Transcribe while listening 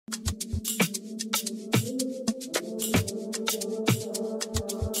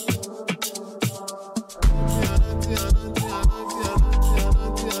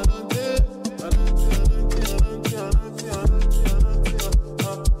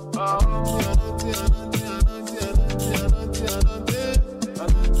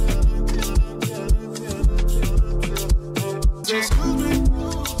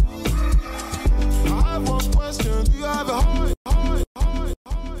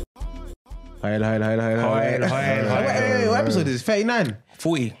What episode is it? 39?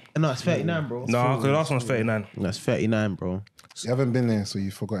 40. No, it's 39, bro. No, because the last one's 39. No, it's 39, bro. You haven't been there, so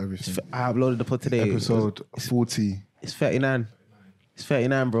you forgot everything. I uploaded the pod today. Episode 40. It's 39. It's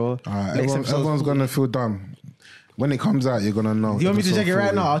 39, bro. Everyone's going to feel dumb. When it comes out, you're going to know. Do you want me to check it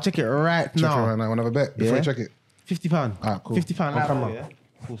right now? I'll check it right now. Check it right now. Want to have a bet before you check it? £50. Alright, cool. £50 I'll come live, yeah?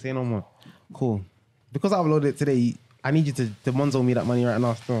 Cool, say no more. Cool. Because I uploaded it today, I need you to Monzo me that money right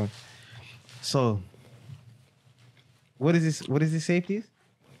now still. So, what is this? What does this say, please?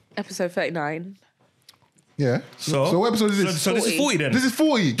 Episode 39. Yeah. So what episode is this? So this is 40 then? This is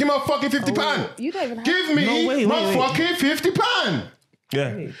 40. Give me my fucking £50. You don't even have... Give me my fucking £50.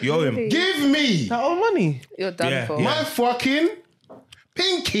 Yeah, you owe him. Give me That old money. You're done for. my fucking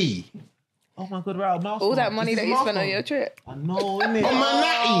pinky. Oh my God, right. All that money that you spent on your trip. I know, innit? On my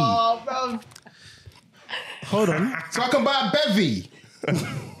natty. Oh, bro. Hold on. So I can buy a bevy.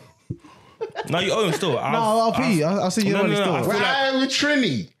 No, you owe him still. I'll pay you. I'll send you the money still. Right with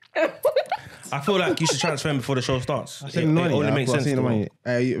Trinny. I feel like you should transfer him before the show starts. Send the money. Only makes sense. The money.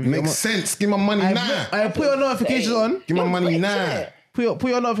 Makes sense. Give my money now. Put your notifications on. Give my money now. Put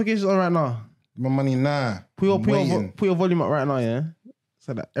your notifications on right now. Give my money now. Put your volume up right now, yeah?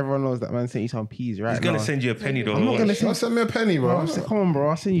 So that everyone knows that man sent you some peas right now. He's going to send you a penny though. I'm not going to Don't send me a penny, bro. Come on, bro.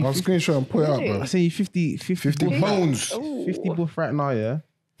 I'll send you I'll screenshot and put it up, bro. I'll send you 50 bones. 50 buff right now, yeah?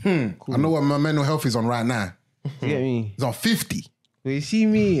 Cool. I know what my mental health is on right now. You get me? It's on 50. But you see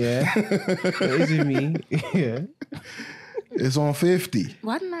me, yeah? Is it me? Yeah. It's on 50.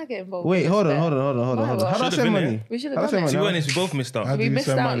 Why didn't I get involved? Wait, hold on. How do I Should've send been money? there. We should How have do I done send it. To be money? honest, we both missed out. How do We you missed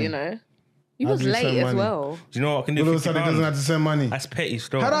send out, money? you know. You How was do you late send as money? well. Do you know what I can do? All of a sudden, he doesn't have to send money. That's petty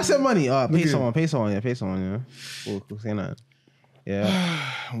still. How do I send money? Pay at someone, pay someone, yeah? Cool, say that. Yeah.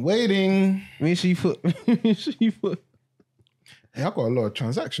 I'm waiting. Make sure you put. Hey, I got a lot of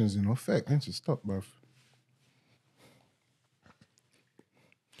transactions, you know. Fake. I need to stop, bruv.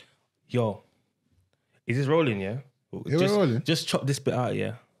 Yo, is this rolling, yeah? Yeah, we're rolling. Just chop this bit out,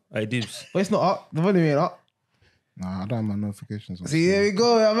 yeah? Hey, dibs. But it's not up. The volume ain't up. Nah, I don't have my notifications on. See, there we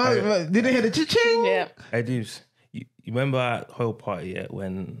go. Didn't hear the cha-ching. Yeah. Hey, dibs. You remember at Hoil Party, yeah,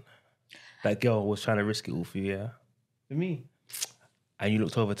 when that girl was trying to risk it all for you, yeah? For me. And you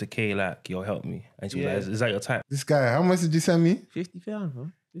looked over to Kay like, yo, help me. And she was Yeah. like, is that your type? This guy, how much did you send me? £50,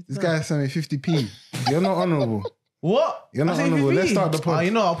 man. This guy sent me 50p. You're not honourable. What? You're not I said honourable. 50p. Let's start the pod.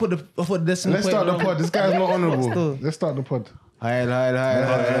 You know, I'll put the decimal Let's point start the wrong. pod. This guy's not honourable. Still. Let's start the pod. Hi.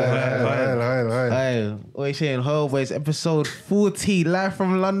 What are you saying? Hoilboys, episode 40, live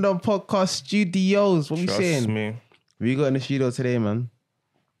from London Podcast Studios. What are we saying? Trust me. We got in the studio today, man.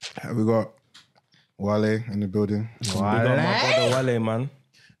 We got Wale in the building. We got my brother Wale, man.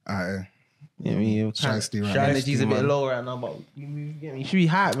 Alright. Yeah, I mean, Shiesty, right? energy's a bit man. low right now, but you should be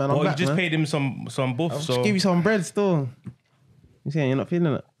hyped, man. I'm Well, back, you just man. paid him some buff, I'll so... just give you some bread still. You saying you're not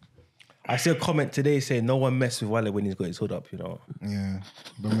feeling it? I see a comment today saying no one mess with Wale when he's got his hood up, you know. Yeah.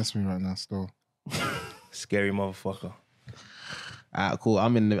 Don't mess with me right now, still. Scary motherfucker. Alright, cool.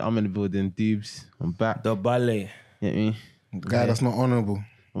 I'm in the building, Dubes. I'm back. The ballet. Get me? Guy that's not honourable.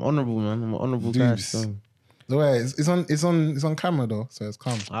 I'm honourable, man. I'm an honourable guy. Dubes. So. The way it's on camera though, so it's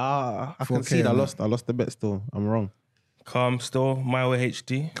calm. I 4K, can see that man. I lost the bet still. I'm wrong. Calm still, My Way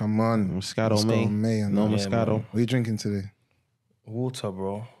HD. Come on. Moscato May. and No that. Moscato. man. What are you drinking today? Water,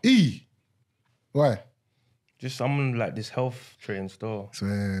 bro. Why? Just I'm on like this health train still.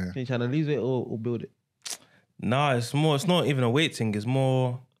 Swear. You trying to lose it or build it? Nah, it's not even a weight thing. It's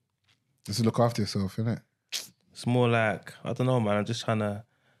more Just look after yourself, innit? It's more like, I don't know, man. I'm just trying to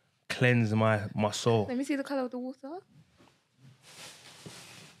cleanse my soul. Let me see the colour of the water.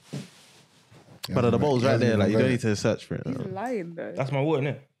 But the bowl's right there. Like you don't need to search for it. He's lying though. That's my water,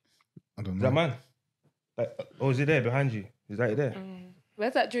 innit? I don't Is know. that mine? Like, is it there behind you? Is that it there?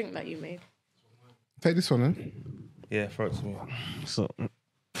 Where's that drink that you made? Take this one, then. Yeah, throw it to me. So You're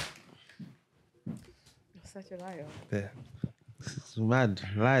such a liar. There. it's mad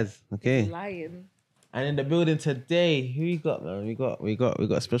lies. Okay. Lying. And in the building today, who we got, man? We got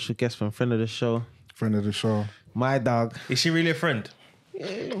a special guest from friend of the show, Friend of the show. my dog. Is she really a friend?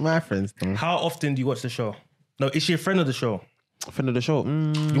 My friends, though. How often do you watch the show? No, is she a friend of the show? Friend of the show.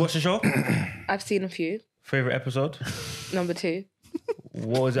 You watch the show? I've seen a few. Favorite episode? Number 2.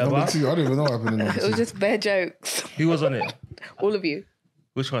 What was it Number about? 2, I don't even know what happened in number It was 2. just bare jokes. Who was on it? All of you.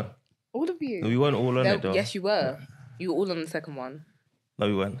 Which one? All of you. We weren't all on No, it though. yes, you were. You were all on the second one. No,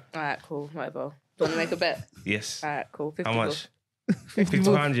 we weren't. All right, cool. Whatever. Do you want to make a bet? Yes. All right, cool. 50 How much? £50.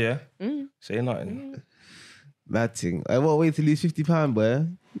 £50, yeah? Mm. Say nothing. That thing. I won't wait to lose £50, boy.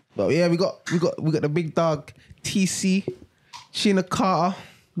 But yeah, we got the big dog TC, Trinna Carter.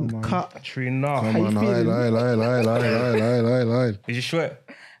 Cut. Trinna. Come on, lie. Is you sweat?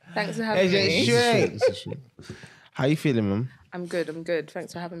 Thanks for having Is it me. straight? This is shit. How you feeling, man? I'm good.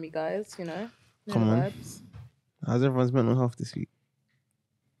 Thanks for having me, guys. You know Come the on. vibes. How's everyone's mental health this week?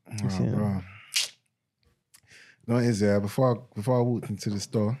 Oh, bro. No, it is, yeah. Before I walked into the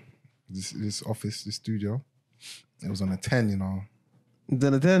store, this office, this studio, it was on a 10, you know.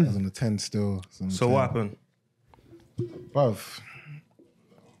 Done a It 10. was on a 10 still. It was on a So 10. what happened? Bruv,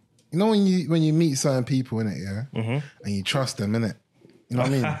 you know when you meet certain people, innit, yeah? Mm-hmm. And you trust them, innit? You know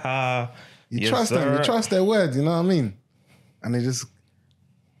what I mean? You Yes, trust them, sir. you trust their word, you know what I mean? And they just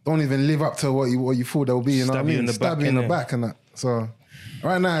don't even live up to what you thought they'll be, you know what I Stab you mean? in the Stab back, you in the innit? back and that. So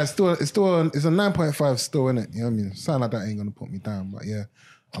right now it's a 9.5 still, innit? You know what I mean? Something like that ain't gonna put me down. But yeah,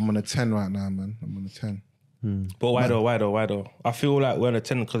 I'm on a 10 right now, man. I'm on a 10. But why though? I feel like we're on a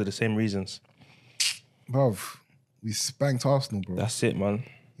 10 because of the same reasons. Bruv, we spanked Arsenal, bro. That's it, man.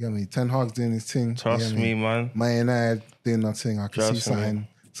 You know what I mean? Ten Hag's doing his thing. Trust you know what I me, mean? man. Man United doing their thing. I can Trust see me.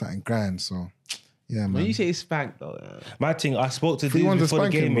 something grand. So yeah, man. When you say spank though, My thing, I spoke to 3-1 dudes to before the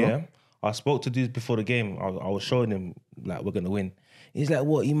spanking, game, bro. yeah? I spoke to dudes before the game. I was showing him, like, we're going to win. He's like,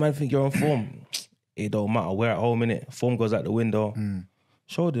 what, you man think you're on form? It don't matter. We're at home, innit? Form goes out the window.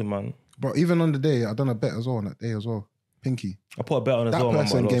 Showed him, man. But even on the day, I done a bet as well on that day as well. Pinky. I put a bet on as That well, man.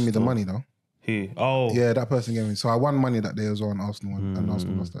 person but I gave lost me the still. money though. Who? Oh. Yeah, that person gave me. So I won money that day as well on Arsenal and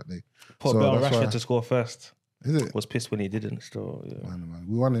Arsenal lost that day. Put So a bet on that's Rashford why- to score first. Is it? Was pissed when he didn't still, yeah. Man.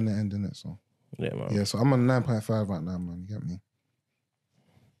 We won in the end, innit? So Yeah, man. yeah, so I'm on 9.5 right now, man. You get me?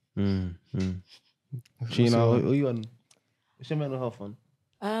 Gina, who you on? What's your mental health on?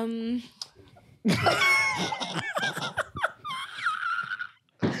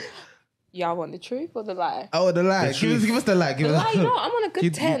 Y'all want the truth or the lie? Oh, the lie. Give us the lie. Give The us lie, no, I'm on a good You-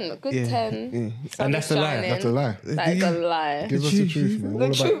 10. Good yeah, 10. yeah. Sun And that's the lie. shining. That's a lie. That is a lie. Give us the truth, man. The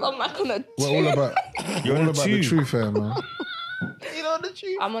All truth, about, I'm not gonna. we're all about, You're all on a about the two. truth here, man. You know the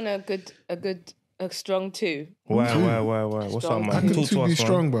truth. I'm on a strong 2. Why? What's up, Strong. man? How can Talk to 2 be us, man.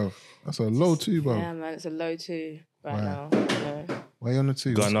 strong, bro? That's a low 2, bro. Yeah, man, it's a low 2 right Why? now. You know, Why you on the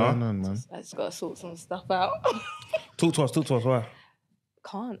 2? What's Gunner. going on, man? I just gotta sort some stuff out. Talk to us, why? I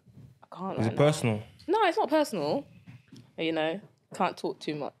can't Is right it personal? now. No, it's not personal. You know, can't talk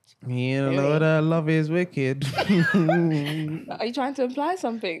too much. You know that love is wicked. Are you trying to imply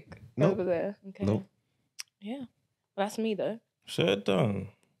something Nope. over there? Okay. Nope. Yeah. Well, that's me though. Shut down.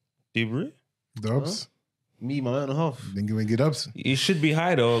 Debris? Dubs? Me, my mental health. Dingy dubs? You should be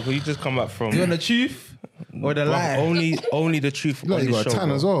high though, because you just come back from. You on the truth or the Bruv, lie? Only the truth. You on got this a show, tan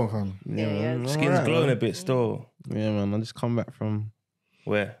bro. as well, fam. Yeah. Skin's Alright, glowing man. a bit still. Yeah, man. I just come back from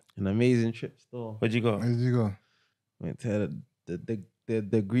Where? an amazing trip. Still Where'd you go? Where did you go? went to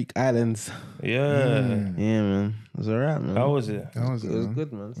the Greek islands. Yeah. Yeah, man. It was alright, man. How was it? How was It it, was man?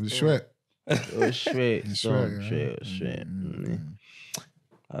 good, man. It was Still. Shrek. It was straight. It's Straight. Shrek, yeah. Straight. Straight.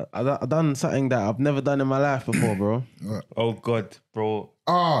 I done something that I've never done in my life before, bro. Oh God, bro.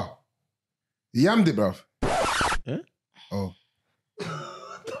 Ah! You yammed it, bruv. Yeah? Oh.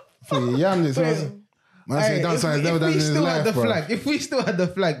 So you yammed it. So man say done something he's never done in his life, bro. if we still had the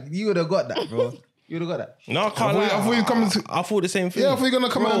flag, you would have got that, bro. You would have got that. No, I can't I lie. thought you coming to- I thought the same thing. Yeah, if we're gonna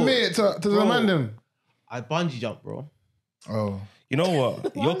come Bro, and admit it to the bro. man then. I bungee jumped, bro. Oh. You know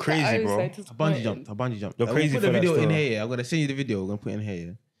what? You're crazy, bro. I bungee jumped. You're crazy Put the for that video in still. here. Yeah. I'm gonna send you the video. We're gonna put it in here.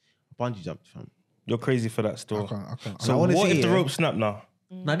 Yeah. I bungee jumped, fam. You're crazy for that I still. can't. So I wanna what see if the it, rope snapped now?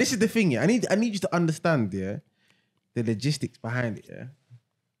 Now this is the thing. Yeah. I need you to understand. Yeah. The logistics behind it. Yeah.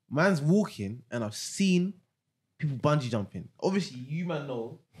 Man's walking, and I've seen people bungee jumping. Obviously, you man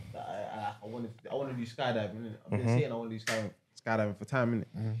know that I want to do skydiving. Innit? I've been saying I want to do skydiving for time,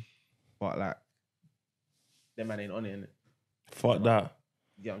 innit? But like, that man ain't on it, innit? Fuck that.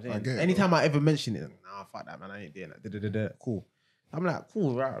 You know what I'm I saying? get it, Anytime I ever mention it, nah, fuck that, man. I ain't doing that. Da-da-da-da. Cool. I'm like,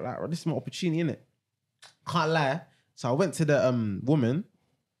 cool, right? Like, this is my opportunity, innit? Can't lie. So I went to the woman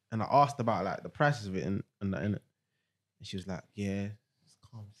and I asked about like the prices of it and that, innit? And she was like, yeah, it's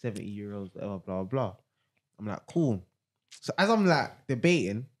calm, 70 euros, whatever, blah, blah. I'm like, cool. So as I'm like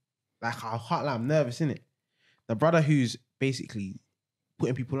debating, like I can't lie, I'm nervous, innit? The brother who's basically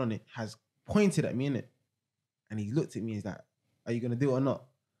putting people on it has pointed at me, innit? And he looked at me and he's like, are you gonna do it or not?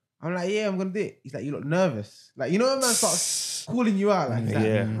 I'm like, yeah, I'm gonna do it. He's like, you look nervous. Like, you know when man starts calling you out, like, he's like,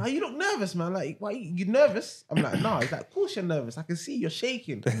 Yeah. oh, you look nervous, man. Like, why you nervous? I'm like, nah. He's like, of course you're nervous. I can see you're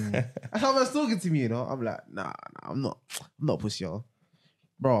shaking. That's how man's talking to me, you know. I'm like, nah, I'm not pussy, y'all.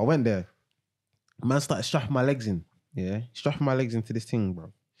 Bro, I went there. Man started strapping my legs in. Yeah, strapping my legs into this thing,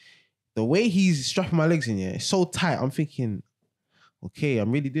 bro. The way he's strapping my legs in, yeah, it's so tight. I'm thinking, okay,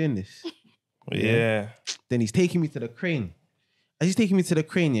 I'm really doing this. Yeah. Then he's taking me to the crane. as he's taking me to the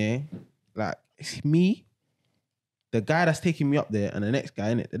crane, yeah, like it's me, the guy that's taking me up there, and the next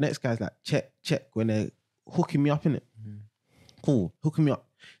guy, innit? The next guy's like, check, when they're hooking me up, innit? Cool, hooking me up.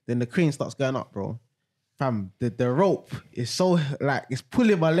 Then the crane starts going up, bro. Fam, the rope is so, like, it's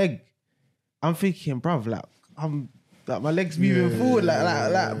pulling my leg. I'm thinking, bruv, like, I'm, like, my leg's moving forward,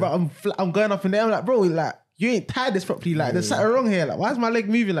 like, bro, I'm going up and down, like, bro, like, you ain't tied this properly, like, there's something wrong here, like, why is my leg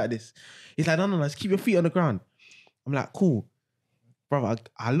moving like this? He's like, no, just keep your feet on the ground. I'm like, cool. Brother,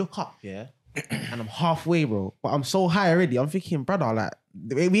 I look up, yeah, and I'm halfway, bro, but I'm so high already. I'm thinking, brother, like,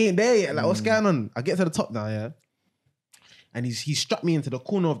 we ain't there yet, like, what's going on? I get to the top now, yeah, and he strapped me into the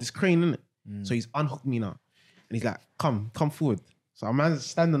corner of this crane, innit? So he's unhooked me now. And he's like, come forward. So I'm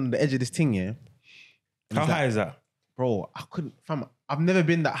standing on the edge of this thing, yeah. And How high is that? Bro, I couldn't, fam, I've never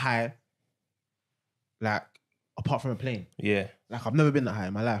been that high, like, apart from a plane. Yeah. Like, I've never been that high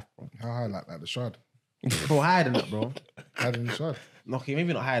in my life, bro. How high, like the shard? Bro, higher than that, bro. Higher than the shard? Okay,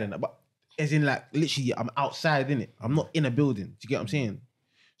 maybe not higher than that, but as in, like, literally, I'm outside, innit? I'm not in a building. Do you get what I'm saying?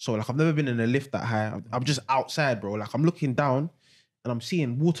 So, like, I've never been in a lift that high. I'm just outside, bro. Like, I'm looking down and I'm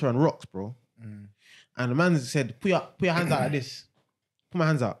seeing water and rocks, bro. And the man said, put your hands out like this. Put my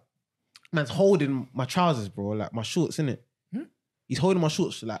hands out. Man's holding my trousers, bro, like my shorts, innit? He's holding my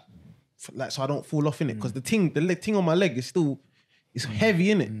shorts, like so I don't fall off, innit? Because the thing on my leg is still, it's heavy,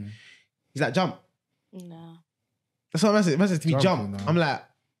 innit? He's like, jump. No. That's what man says to me, jump. Jumping, I'm like,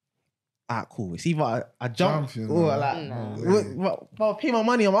 cool. It's either I jump Jumping, or no. like, I'll pay my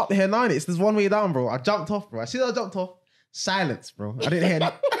money, I'm up here now, innit? There's one way down, bro. I jumped off, bro. As soon as I jumped off, silence, bro. I didn't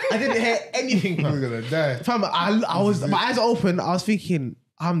hear anything, bro. I'm gonna die. Fam, I was, my eyes open, I was thinking,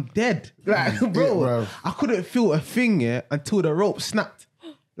 I'm dead. Like, bro, I couldn't feel a thing, yeah, until the rope snapped.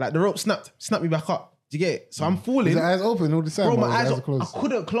 Like, the rope snapped me back up. Do you get it? So I'm falling. Is the eyes open all the time? Bro, my eyes eyes are closed. I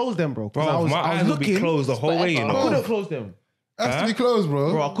couldn't close them, bro. Bro, my eyes would be closed the whole way, you I know. couldn't close them. Has to be closed,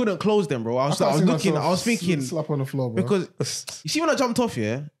 bro. Bro, I couldn't close them, bro. I was can't see looking, myself I was thinking, slap on the floor, bro. because you see when I jumped off,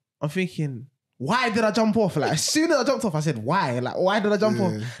 yeah, I'm thinking, why did I jump off? Like, as soon as I jumped off, I said, why? Like, why did I jump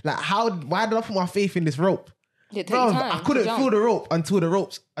off? Like, why did I put my faith in this rope? It takes Bro, time I couldn't to jump. feel the rope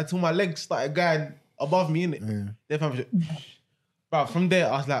until my legs started going above me, innit? Bro, from there,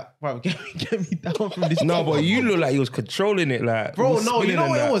 I was like, bro, get me down from this. No, but you look like you was controlling it, like. Bro, was no, you spinning know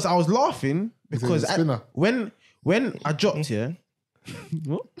and what that. it was? I was laughing because spinner? when I dropped here,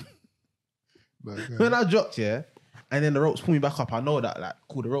 what? When I dropped here, and then the ropes pulled me back up, I know that, like,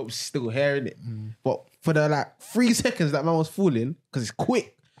 cool, the rope's still here, innit? But for the, like, 3 seconds that man was falling, because it's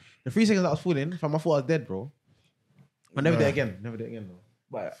quick, the 3 seconds that I was falling, fam, I thought I was dead, bro. I never did it again, bro.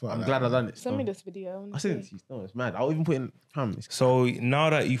 But I'm glad I done it. Send me this video. I sent it to you. No, it's mad. I'll even put in, fam, it's So now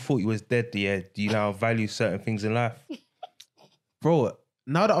that you thought you was dead, yeah, do you now value certain things in life? bro,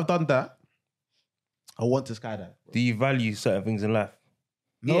 now that I've done that, I want to skydive. Do you value certain things in life?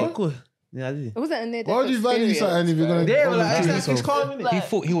 No? Yeah, cool. Yeah, I did. It wasn't a near Why would you value something if you're gonna? Yeah, but volunteer like, it's yourself? calm, innit? He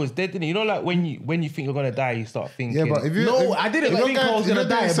thought he was dead, didn't he? You know, like when you think you're gonna die, you start thinking. Yeah, but if you No, I didn't think I was gonna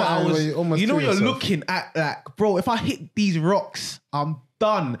die, but I was. You know, you're looking at, like, bro, if I hit these rocks, I'm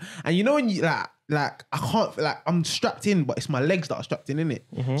done. And you know when you like I can't, like, I'm strapped in, but it's my legs that are strapped in,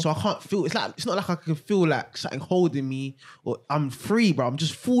 innit? So I can't feel. It's not like I can feel like something holding me, or I'm free, bro. I'm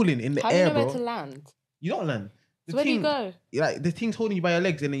just falling in the How air, do you know bro. where to land? You don't land. So where do you go? Like, the thing's holding you by your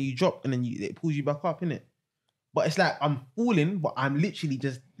legs, and then you drop, and then it pulls you back up, innit? But it's like I'm falling, but I'm literally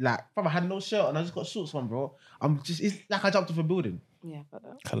just like, I had no shirt and I just got shorts on, bro. It's like I jumped off a building. Yeah, got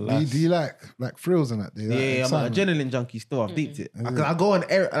that. Do you like thrills and that? Do you like Yeah, I'm an excitement? adrenaline junkie still. I've deeped it. Because I go on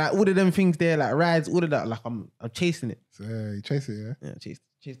like all of them things there, like rides, all of that. Like I'm chasing it. So, you chase it, yeah? Yeah, chase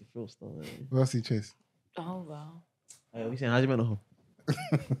the thrill still. What else do you chase? Oh wow. Hey, what you saying? How's your mental health?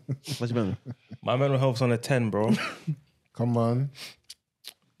 What's your mental? My mental health's on a 10, bro. Come on.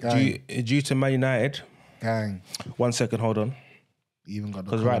 Gang. Due to Man United. Gang. 1 second, hold on. You even got the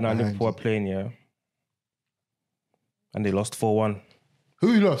Because colour right now behind Liverpool are you. playing, yeah. And they lost 4-1.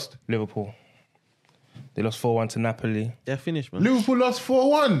 Who you lost? Liverpool. They lost 4-1 to Napoli. They're finished, man. Liverpool lost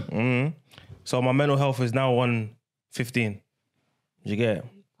 4-1. So my mental health is now on 15. You get it?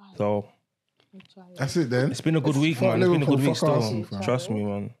 So That's it then. it's been a good week, fuck man. It's been a good Liverpool, week fuck still. Arsenal, fam. Trust me,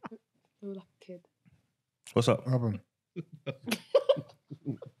 man. You're like a kid. What's up? What happened?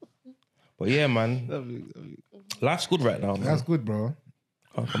 But yeah, man. Life's good right now, man. That's good, bro.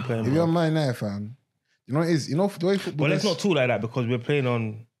 Can't complain, If bro. you're Man United fan, you know what it is? You know the way football But let's is- not talk like that because we're playing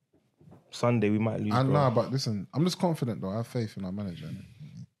on Sunday. We might lose, I bro. know, but listen, I'm just confident though. I have faith in our manager. innit?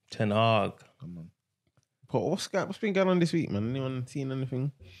 Ten Hag. Come on. But what's been going on this week, man? Anyone seen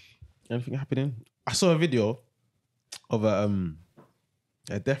anything? Anything happening? I saw a video of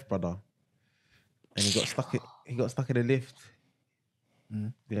a deaf brother, and he got stuck in the lift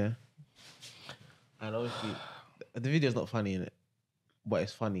Yeah. And obviously, the video's not funny in it, but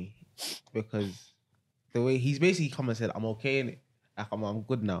it's funny because the way he's basically come and said, "I'm okay in it, like I'm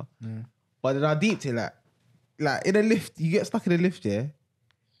good now." But then I deeped it like in a lift, you get stuck in a lift, yeah,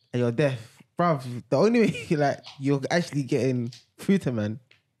 and you're deaf, bruv. The only way like you're actually getting through to man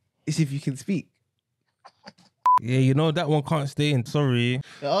is if you can speak. Yeah, you know that one can't stay in. Sorry.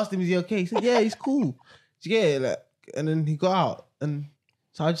 I asked him, "Is he okay?" He said, "Yeah, he's cool." Do you get it? Like, and then he got out, and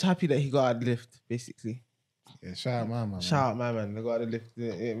so I'm just happy that he got out of the lift, basically. Yeah, shout out my man. Shout out my man. They got out of the lift,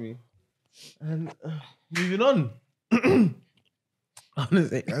 you get me? And moving on.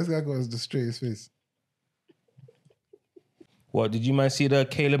 Honestly. This guy got the straightest face. What, did you man see the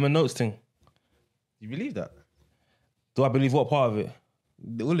Caleb and Notes thing? You believe that? Do I believe what part of it?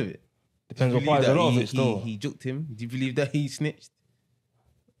 All of it. Depends Do what you part believe of a lot that of it still. He juked him. Do you believe that he snitched?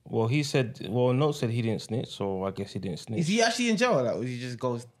 Well, Notes said he didn't snitch, so I guess he didn't snitch. Is he actually in jail? Like, or he just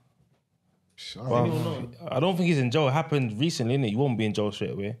goes? Well, I don't think he's in jail. It happened recently, innit? You won't be in jail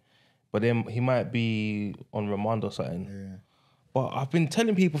straight away. But then he might be on remand or something. Yeah. But I've been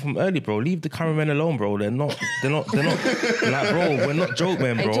telling people from early, bro, leave the cameramen alone, bro. They're not, like, bro, we're not joke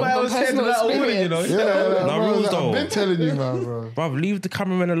men, bro. That's why I was saying Personal that woman, you know? Yeah, No bro, rules, I've though. been telling you, man, bro. Bro, leave the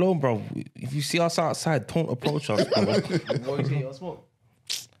cameramen alone, bro. If you see us outside, don't approach us, bro. What you say, you smoke?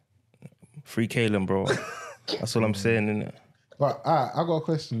 Free Kalen, bro. That's all I'm saying, innit? But I got a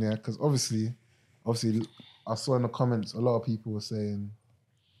question there, because obviously, I saw in the comments a lot of people were saying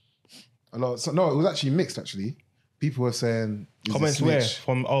it was actually mixed. Actually, people were saying he's Comments a where? snitch.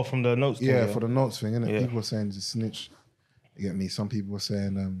 From the notes thing, Yeah, for the notes thing, innit? Yeah. People were saying he's a snitch. You get me? Some people were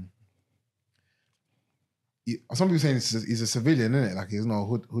saying he's a civilian, innit? Like he's not a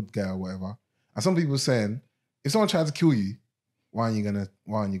hood guy or whatever. And some people were saying if someone tried to kill you, why aren't you gonna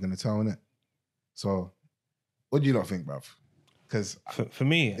tell, innit? So, what do you lot think, bruv? Because For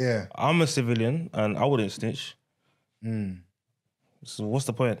me, yeah, I'm a civilian and I wouldn't snitch. So what's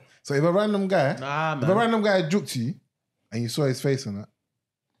the point? so if a random guy, Nah, if a man. random guy juked you and you saw his face on that,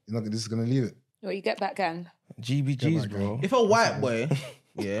 you're not just gonna leave it. Well, you get back, gang. GBGs, bro. If a white boy,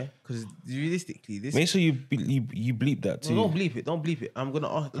 yeah, because realistically, this. Make sure you bleep that too. No, don't bleep it. Don't bleep it. I'm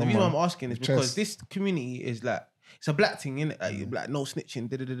gonna ask. The reason why I'm asking is because Chest. this community is like it's a black thing, innit? Like no snitching.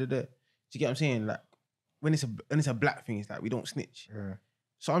 Da, da, da, da, da. Do you get what I'm saying? Like when it's a black thing, it's like we don't snitch. Yeah.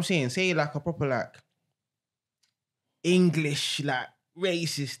 So I'm saying, say like a proper like English like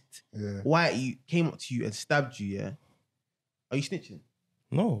racist Yeah. white you came up to you and stabbed you. Yeah, are you snitching?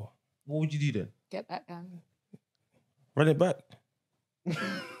 No. What would you do then? Get back, gang. Run it back.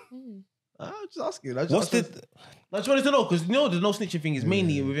 I'm just asking. I What's just wanted to know because you know the no snitching thing is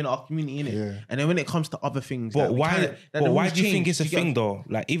mainly within our community, innit? Yeah. And then when it comes to other things, But like, why? the But why rules do you think change. it's a Do you get thing though?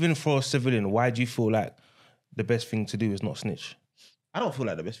 Like even for a civilian, why do you feel like the best thing to do is not snitch? I don't feel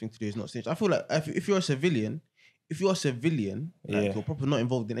like the best thing to do is not snitch. I feel like if you're a civilian, like you're probably not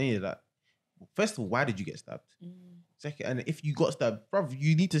involved in any of that. First of all, why did you get stabbed? Second, and if you got stabbed, bro,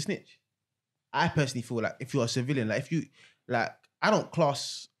 you need to snitch. I personally feel like if you're a civilian, like if you, like, I don't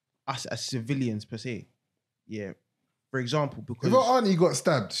class us as civilians per se. Yeah. For example, because If our auntie got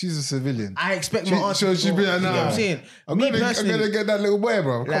stabbed, she's a civilian. I expect my aunt to she'd be like, you know what nah. I'm saying? I'm Me gonna personally, get that little boy,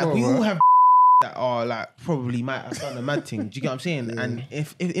 bro. like Come on, we bro. all have that are like probably might have done a mad thing. Do you get what I'm saying? And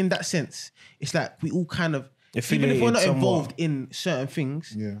if in that sense, it's like we all kind of even if we're not Affiliated involved somewhat. in certain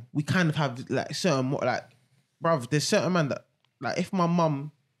things, Yeah. we kind of have like certain like, bruv, there's certain man that like if my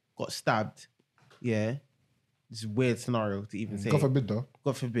mum got stabbed, yeah, this is a weird scenario to even say. God forbid, though.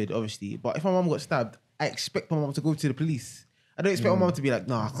 God forbid, obviously. But if my mum got stabbed, I expect my mum to go to the police. I don't expect my mum to be like,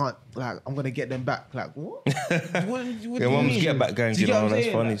 no, I can't. Like, I'm gonna get them back. Like, what? what do you Your mum's mean? get back gang, Do you get know, what I'm that's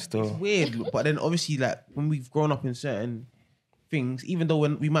saying? funny Like, still. It's weird, but then obviously, like when we've grown up in certain things, even though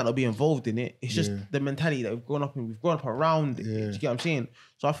we might not be involved in it, it's just the mentality that we've grown up in. We've grown up around it. Do you get what I'm saying?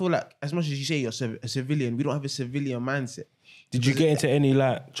 So I feel like as much as you say you're a civilian, we don't have a civilian mindset. Did you get into any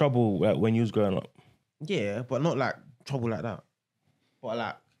like trouble like when you was growing up? Yeah, but not like trouble like that. But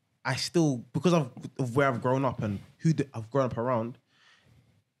like, I still, because of where I've grown up and I've grown up around,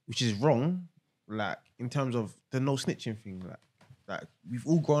 which is wrong, like in terms of the no snitching thing, like we've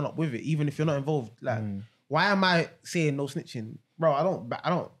all grown up with it, even if you're not involved. Like, why am I saying no snitching, bro? I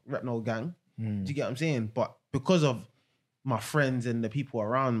don't rep no gang. Do you get what I'm saying? But because of my friends and the people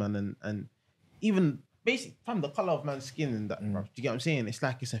around, man, and even basically from the color of man's skin and that, bro. Do you get what I'm saying? It's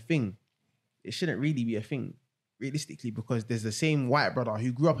like it's a thing. It shouldn't really be a thing, realistically, because there's the same white brother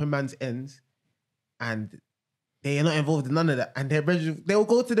who grew up in man's ends, and they are not involved in none of that, and they'll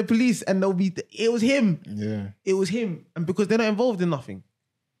go to the police and they'll be, it was him. Yeah. It was him, and because they're not involved in nothing.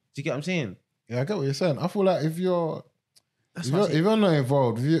 Do you get what I'm saying? Yeah, I get what you're saying. I feel like if you're That's If what I you're, say. if you're not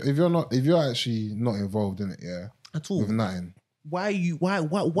involved, if you're actually not involved in it, yeah, At all. with nothing. Why are you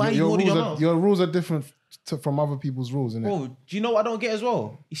holding your mouth? Your rules are different from other people's rules, innit? Bro, do you know what I don't get as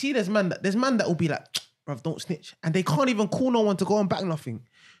well? You see, there's man that will be like, bruv, don't snitch. And they can't even call no one to go and back nothing.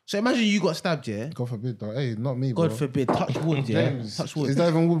 So imagine you got stabbed, yeah? God forbid, though. Hey, not me, bro. God forbid, touch wood, yeah? James, Touch wood. is that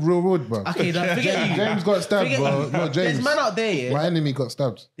even real wood, bro? Okay, now forget you. James got stabbed, Forget bro. you. No, James. There's man out there, yeah? My enemy got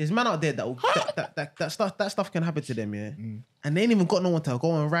stabbed. There's man out there that stuff can happen to them, yeah? And they ain't even got no one to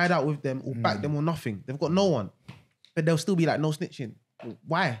go and ride out with them or back them or nothing. They've got no one. But they'll still be like, no snitching.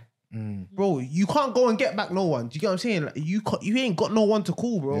 Why? Bro, you can't go and get back no one. Do you get what I'm saying? Like, you ain't got no one to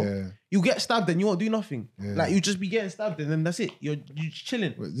call, bro. Yeah. You get stabbed and you won't do nothing. Yeah. Like, you just be getting stabbed and then that's it. You're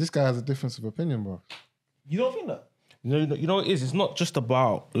chilling. But this guy has a difference of opinion, bro. You don't think that? You know what it is? It's not just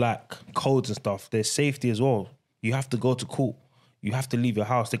about like codes and stuff. There's safety as well. You have to go to court. You have to leave your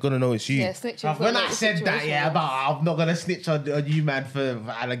house. They're gonna know it's you. Yeah, snitching. When I said that, yeah, about I'm not gonna snitch on you, man, and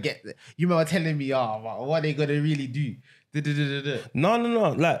I get you man were telling me, what are they gonna really do?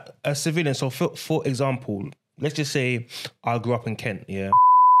 No. Like a civilian. So for example, let's just say I grew up in Kent, yeah.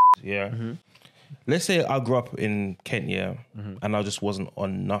 Yeah. Mm-hmm. Let's say I grew up in Kent, yeah, and I just wasn't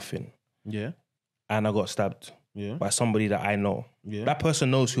on nothing. Yeah. And I got stabbed by somebody that I know. Yeah. That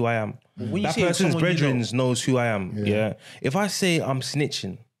person knows who I am. When you That say person's someone you brethren know- knows who I am. Yeah. If I say I'm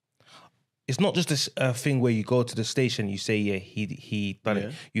snitching, it's not just this thing where you go to the station, you say, yeah, he done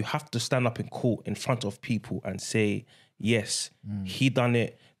it. You have to stand up in court in front of people and say, yes, he done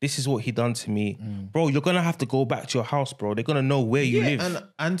it. This is what he done to me. Bro, you're going to have to go back to your house, bro. They're going to know where you live.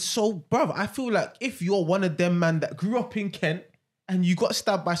 And so, bruv, I feel like if you're one of them man that grew up in Kent and you got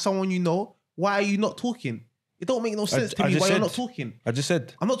stabbed by someone you know, why are you not talking? It don't make no sense to me why you're not talking. I just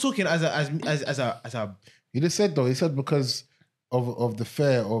said. I'm not talking as a. He just said though. He said because of the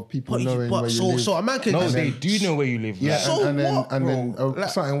fear of people knowing where you live. So a man can. No, they do know where you live. Yeah, man. So and then what, then bro? Like,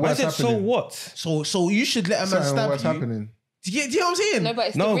 something Why worse is it happening. so what? So you should let a man Something stab worse you. happening. Do you know what I'm saying? No, but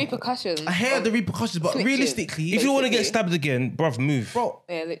it's No. the repercussions. I hear the repercussions, but Snitching. realistically, If you want to get Basically. stabbed again, bruv, move. bro,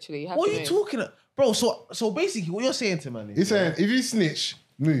 Yeah, literally. You have what to are you move. talking about, bro? So basically, what you're saying to man is, He's saying if you snitch,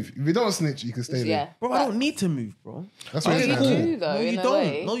 move. If you don't snitch, you can stay Yeah. there. bro, I don't need to move, bro. That's what Okay, he's you saying. do though. No, you in a don't.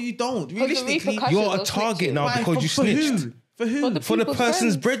 way. No, you don't. the Realistically, repercussions You're a of target snitching. now why? because you For snitched. who? For who? For the For the people's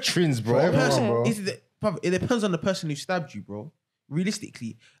person's friends. brethrens, bro. For everyone, person, bro. it depends on the person who stabbed you, bro.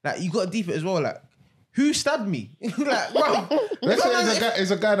 Realistically, like you got to deep it as well. Like, who stabbed me? Like, bro, Let's say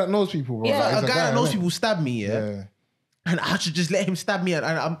it's a guy that knows people, bro. Yeah. Like, a it's guy that knows innit? people stabbed me, Yeah. and I should just let him stab me, and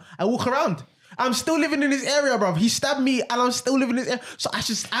I walk around. I'm still living in this area, bro. He stabbed me, and I'm still living in this area. So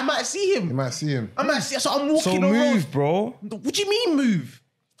I might see You him. might see him. I might see. So I'm So walking around. move, bro. What do you mean move?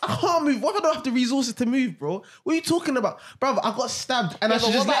 I can't move. What if I don't have the resources to move, bro? What are you talking about? Bro, I got stabbed and I but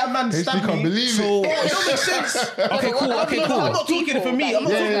should just what let a man He stab can't me. believe So- it. It don't make sense. Okay, cool. Okay, cool. I'm not talking for me. I'm not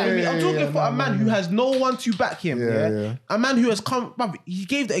talking for me. I'm talking for a man who has no one to back him. Yeah. A man who has come. Bruv, he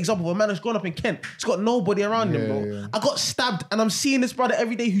gave the example of a man who's grown up in Kent. He's got nobody around him, bro. Yeah. I got stabbed and I'm seeing this brother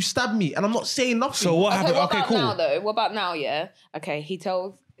every day who stabbed me and I'm not saying nothing. So what Okay, happened? what Okay, about cool. now though? What about now? Yeah. Okay, he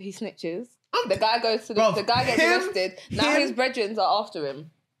snitches. The guy goes to Bruv, the guy gets him- arrested. Now him- his brethren are after him.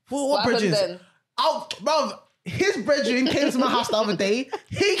 What happens bridges? then? Bruv, his brethren came to my house the other day.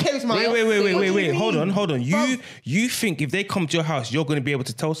 He came to my house. Wait. What do you Hold mean? on. Bruv, You think if they come to your house, you're going to be able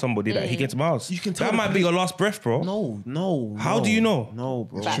to tell somebody that he came to my house? You can tell that the might be your last breath, bro. No. How do you know? No,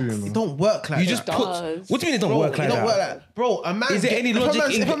 bro. It's true, you know. It don't work like You that. just It put. does. What do you mean it don't Bro, work like it don't that? work like bro. A man. Is there any logic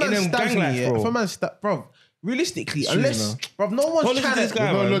in them gang life, bro? If a man bro, realistically, True, unless you bro, no one's Don't listen trying to this to. guy,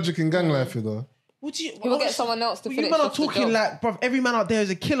 There's no man. logic in gang life, you know. What do you? He will get someone else to You finish man are off the talking job. like, bro. Every man out there is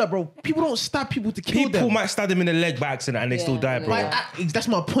a killer, bro. People don't stab people to kill People them. might stab them in the leg by accident and they still die, Yeah, bro. yeah. That's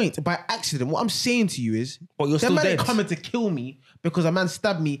my point. By accident, what I'm saying to you is, But you're them still man ain't dead. coming to kill me because a man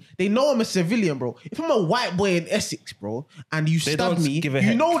stabbed me. They know I'm a civilian, bro. If I'm a white boy in Essex, bro, and you They stab don't me, give a you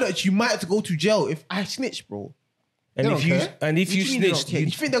heck. know that you might have to go to jail if I snitch, bro. And They if don't you care. and if What you do mean they don't snitched, care? you,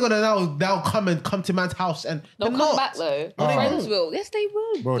 You think they're gonna now come to man's house and They'll they're come not. back though. No, The they friends won't. will. Yes, they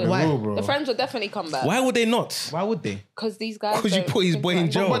will. Bro, they Why? will, bro. The friends will definitely come back. why would they not? Why would they? Because these guys. Because you don't put his think boy in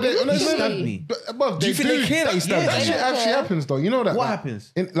like- jail. But they, He stabbed me. But Do you think they care that he stabbed That you? shit actually happens though. You know that. What like,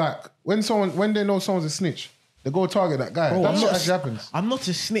 happens? Like when they know someone's a snitch, they go target that guy. Bro, that I'm shit not- actually happens. I'm not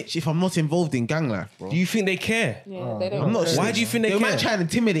a snitch if I'm not involved in gang life, bro. Do you think they care? Yeah, they don't. I'm not. a Why snitch. do you think they might care? try and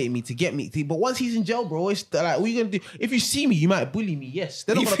intimidate me to get me. But once he's in jail, bro, it's like, what are you gonna do? If you see me, you might bully me. Yes,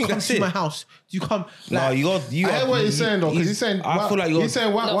 they're not You gonna think come that's to it? my house. You come. No, Like, you I hear what he's saying though, because he's saying. I feel like you're. He's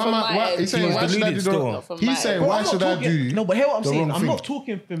saying why? Not Why? from am I- my why end. he's saying He was why should I do deluded still. the? Not from He's my saying end. why I'm not should I talking- do? No, but hear what I'm the saying. wrong I'm thing? not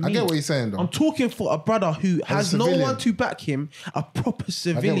talking for me. I get what he's saying though. I'm talking for a brother who has no civilian. one to back him, a proper you're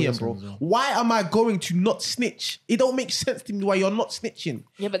civilian, saying bro. as well. Why am I going to not snitch snitch. It don't make sense to me why you're not snitching.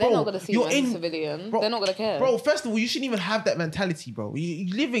 Yeah, but they're Bro, not going to see you as a civilian. Bro, they're not going to care. Bro, first of all, you shouldn't even have that mentality, bro.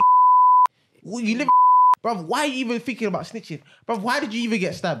 You live in... You live in... Bro, why are you even thinking about snitching? Bro, why did you even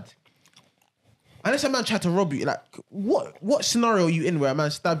get stabbed? Unless a man tried to rob you, like, what scenario are you in where a man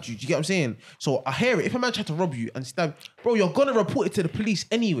stabbed you? Do you get what I'm saying? So I hear it. If a man tried to rob you and stab, bro, you're gonna report it to the police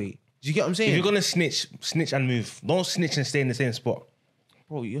anyway. Do you get what I'm saying? If you're gonna snitch and move. Don't snitch and stay in the same spot.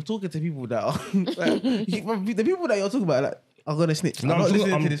 Bro, you're talking to people that are like, the people that you're talking about like, are gonna snitch. No, I'm not talking-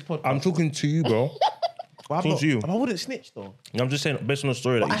 listening to this podcast. I'm talking to you, bro. talking to you. I wouldn't snitch though. I'm just saying, based on the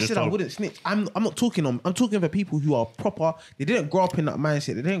story that But you I just said I told. wouldn't snitch. I'm not talking on. I'm talking for people who are proper. They didn't grow up in that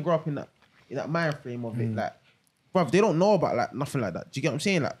mindset. They didn't grow up in that mind frame of it. Like, bruv, they don't know about like nothing like that. Do you get what I'm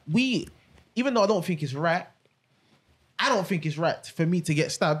saying? Like, even though I don't think it's right, I don't think it's right for me to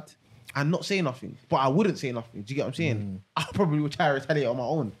get stabbed and not say nothing. But I wouldn't say nothing. Do you get what I'm saying? I probably would try to retaliate on my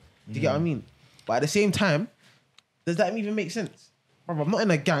own. Do you get what I mean? But at the same time, does that even make sense? Bruv, I'm not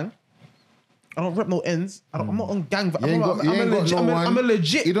in a gang. I don't rep no ends. I'm not on gang. I'm a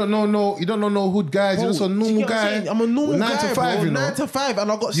legit. You don't know no hood guys. Bro, You're just a do you normal get what I'm guy. saying? I'm a normal guy, 9 to 5, bro. you know. 9 to 5,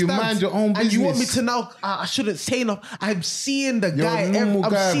 and I got stabbed. You mind your own And you want me business. to now? I shouldn't say enough. I'm seeing the You're guy. a normal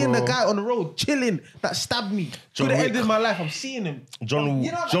I'm guy, seeing bro. the guy on the road chilling that stabbed me. John To the Wick. end of my life, I'm seeing him.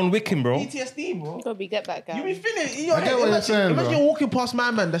 John Wickham, bro. PTSD, bro. Gotta be get back, guy. You be feeling in your I head. get what you're Imagine, saying, imagine bro. you're walking past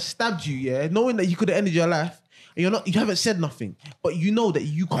my man that stabbed you, yeah, knowing that you could have ended your life, and you haven't said nothing, but you know that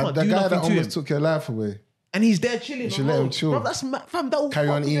you can't The do guy nothing that to him, almost took your life away. and he's there chilling. should let him chill. Bro, that's fam. That will Carry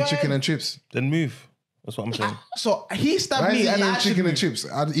fuck on with eating your chicken head. and chips. Then move. That's what I'm saying. So he stabbed Why is me, he and I eating should chicken and move. chips?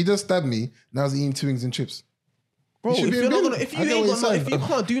 He just stabbed me. Now he's eating twings and chips. Bro, should if be you're in not bin. gonna, if I you get ain't what got, you're if you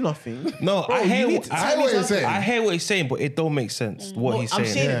can't do nothing, No, bro, I you hear need what to I tell hear me what you're something. saying. I hear what he's saying, but it don't make sense. What he's I'm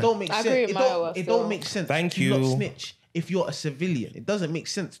saying. saying Yeah. it don't make I sense. agree with It Maya don't, it still. don't make sense. Thank to not you. snitch if you're a civilian. It doesn't make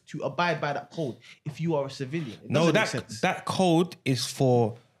sense to abide by that code if you are a civilian. It No, doesn't make sense. that code is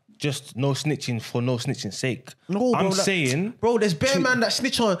for just no snitching for no snitching sake. No, bro, I'm that- saying, bro, there's bare man that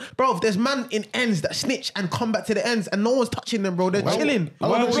snitch on, bro. There's man in ends that snitch and come back to the ends, and no one's touching them, bro. They're chilling.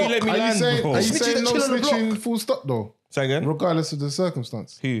 Why would you let me Are you land, saying, bro? are you Snitching saying and no chill on the block. snitching full stop though? say again, Regardless of the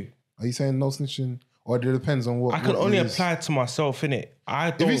circumstance. who? Are you saying no snitching? Or it depends on what I can what only it is? apply to myself, innit?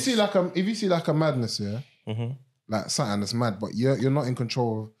 I don't. If you see like a madness, yeah, like something that's mad, but you're not in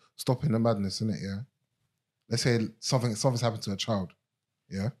control of stopping the madness, innit, yeah. Let's say something's happened to a child,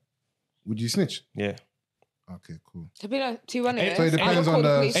 yeah. Would you snitch? Yeah. Okay, cool. To be like, to run it. So it depends on the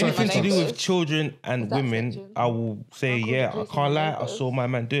Anything to do circumstance. with children and that women, snitching? I will say, I'll call yeah, the I police can't on lie. the I neighbours. saw my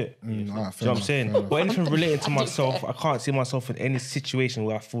man do it. All right, You fair know what I'm enough, saying? fair enough. But anything relating to myself, I can't see myself in any situation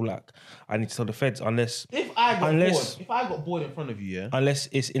where I feel like I need to tell the feds unless If I got bored in front of you, yeah.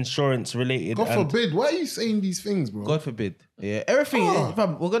 it's insurance related. God and forbid. Why are you saying these things, bro? God forbid. Yeah, everything.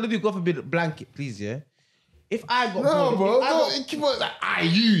 Fam, we're gonna do God forbid blanket, please. Yeah. If I got No, bored, bro. if I got- Don't keep on like,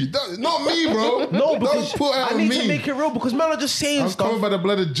 you. Not me, bro. no, because don't put it I on need me. to make it real because man are just saying I'm stuff. covered by the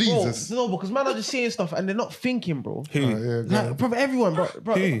blood of Bro, Jesus. no, because man are just saying stuff and they're not thinking, bro. who? Yeah, go Like, on. bro, everyone, bro.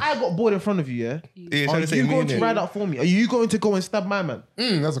 Who? If I got bored in front of you, yeah. Yeah, Are trying to say you me, going to innit? ride out for me? Are you going to go and stab my man?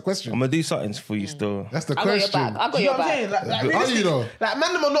 That's a I'm question. gonna do something for you still That's the I got your question. back. I got Do you your know what I'm back. saying? Like Are you realistic- though? Like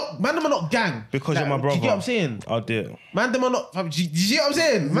man, them are not gang. because Like, you're my brother. Do you get what I'm saying? I'll do it. Man, them are not. Fam, do you see what I'm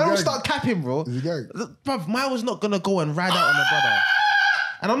saying? Man will gang. start capping, bro. Is he gang? Bruv, mine was not gonna go and ride out on my brother.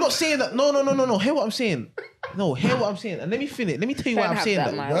 And I'm not saying that. No. Hear what I'm saying. No, hear what I'm saying. And let me finish. Let me tell you why Don't I'm have saying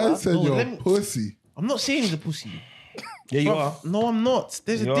that, that. man. Man said No, you're let me- pussy. I'm not saying he's a pussy. Yeah, you Bruv, are. No, I'm not.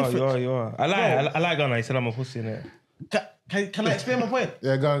 There's You a are, difference. you are. I like Ghana. He said I'm a pussy in it. Can I explain my point?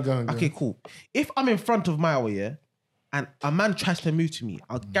 Yeah, go on. Okay, cool. If I'm in front of Maya, yeah, and a man tries to move to me,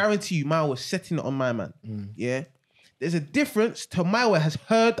 I'll guarantee you Maya was setting it on my man. Yeah. There's a difference to Maya has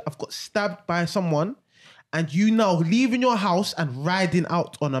heard I've got stabbed by someone, and you now leaving your house and riding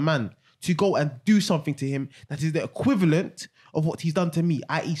out on a man to go and do something to him that is the equivalent of what he's done to me,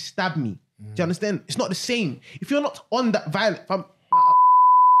 i.e. stab me. Do you understand? It's not the same. If you're not on that violent, I'm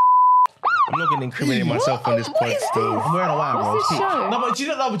I'm not gonna incriminate myself on this What point is still. I'm wearing a wire, bro. What's this See? show? No, but do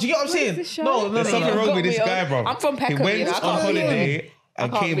you get what I'm saying? this show? No, There's no, something you wrong got with this me guy, on- bro. I'm from He Peckham, went you know, I on can't holiday be and I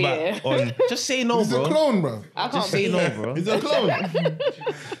can't came be back here. on. Just say no, He's a bro. clone, bro. I can't Just be say no, here. bro. He's a clone.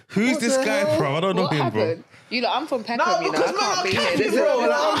 Who's this the guy, hell? bro? I don't know What him, bro. happened? You know, I'm from Peckham, No, you know, because I man, can't I'm be here. capping, This is- bro.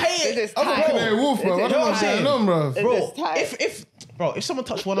 Like, I hate it. This is I'm a tight. Canary Wolf, bro. I don't know what's saying. going on, bro. This Bro, is tight. if someone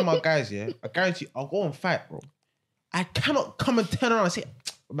touched one of my guys, yeah, I guarantee I'll go and fight, bro. I cannot come and turn around and say,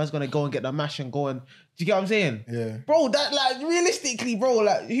 man's gonna go and get the mash and go and. Do you get what I'm saying? Yeah. Bro, that like realistically, bro,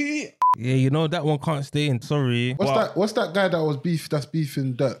 like who? Yeah, you know that one can't stay in. Sorry. What's that guy that was that's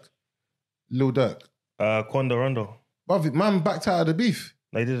beefing Dirk? Lil Dirk. Quando Rondo. Bruv, man backed out of the beef.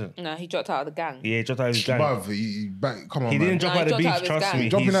 No, he didn't. No, he dropped out of the gang. Yeah, he dropped out of his gang. Bruv, come on, He man. didn't drop No, out he the dropped out beef, of his trust gang. me.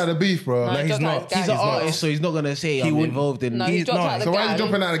 Dropping out of the beef, bro. No, he he's dropped out not. of his gang He's an as well. artist, so he's not gonna say He I'm wouldn't- involved in. No, he He's dropped not. out of the So gang. why is he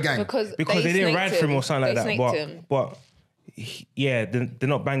dropping out of the gang? Because they didn't ride for him or something like that. They snaked him. But they're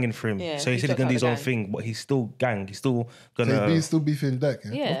not banging for him. Yeah, so he he said he's dropped gonna do his out own the gang. thing, but he's still gang. He's still So gonna. he's still beefing Dirk,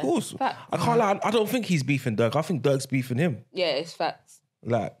 yeah? Yeah, Of course. Facts. I can't lie. I don't think he's beefing Dirk. I think Dirk's beefing him. Yeah, it's facts.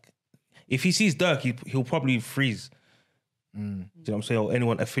 Like, if he sees Dirk, he'll probably freeze. Do you know what I'm saying? Or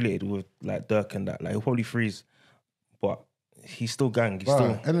anyone affiliated with like Dirk and that, like he'll probably freeze. But he's still gang. He's Bro,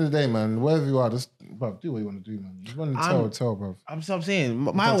 still. end of the day, man, wherever you are, just do what you want to do, man. You want to tell, bro. I'm saying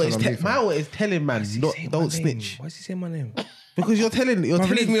my Don't way is tell on me, fam. my way is telling man not don't snitch Why is he saying my name? because you're telling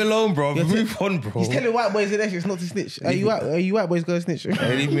Leave me alone, bro. You're Move on, bro. He's telling white boys in Essex not to snitch. Are you white boys gonna snitch?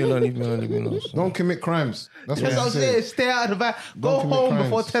 Hey, leave me alone. Leave me alone. Leave me alone. Don't commit crimes. That's what That's what I'm I'm saying. saying. Stay out of the back. Go commit home crimes.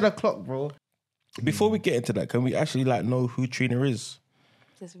 before 10 o'clock, bro. Before we get into that, can we actually like know who Trinna is?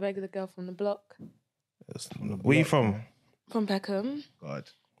 Just a regular girl from the block. Where you from? From Peckham. God.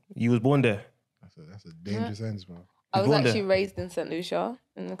 You was born there. That's a dangerous end, bro. I was born there? actually raised in St. Lucia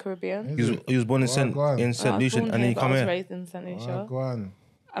in the Caribbean. You was born in Go St. on. in I St. was Lucian, born and then here, you but come I was here. raised in St. Lucia. Go on.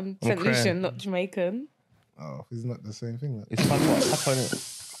 I'm St. crying. Lucian, not Jamaican. Oh, it's not the same thing. Like. It's fun.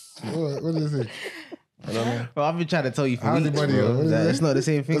 What is it? I don't know. Bro, I've been trying to tell you for How's weeks, the body, bro, what is that it? it's not the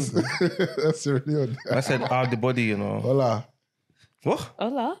same thing. That's really odd. I said, the body, you know. Hola. What?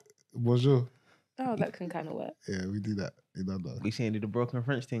 Hola. Bonjour. Oh, that can kind of work. Yeah, we do that. You know that. We saying do the broken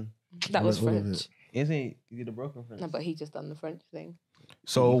French thing. That was All of French. Isn't it? You did the broken French. No, but he just done the French thing.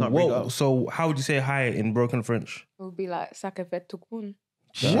 So You can't bring it what? up. So how would you say hi in broken French? It would be like, Saka fait tout bon.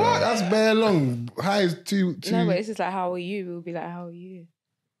 What? That's bare long. High is two. No, but it's just like, how are you? It would be like, how are you?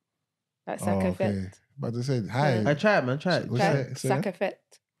 Like, Oh, Saka okay. fait. But they said hi. I tried, man. Try it. What's Try that? it. Say Saka fait.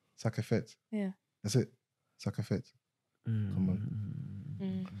 Sakafet. Yeah. That's it. Sakafet. Come on.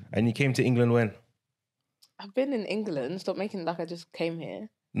 Mm. And you came to England when? I've been in England. Stop making like I just came here.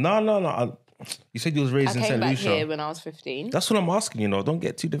 No. You said you was raised I in came St. back Lucia. here when I was 15. That's what I'm asking. You know, don't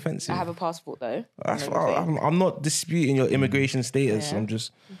get too defensive. I have a passport though. That's and why everything. I'm not disputing your immigration status. Yeah. I'm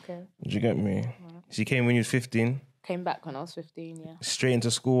just. Okay. Did you get me? So you came when you was 15, Came back when I was 15, yeah. straight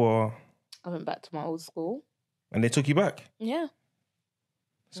into school, I went back to my old school. and they took you back. Yeah.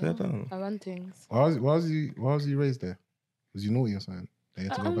 So done. I run things. Why was you raised there? Was you naughty or something? They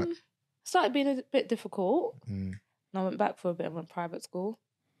had to go back. Started being a bit difficult. Mm. And I went back for a bit. I went private school.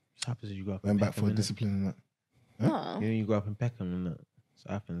 What happens if you grow up Went in back for Peckham, innit? discipline and that. No. You know, you grow up in Peckham and that. That's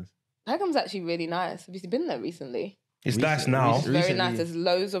what happens. Peckham's actually really nice. Have you been there recently? It's Recent- nice now. It's very Recently. nice. There's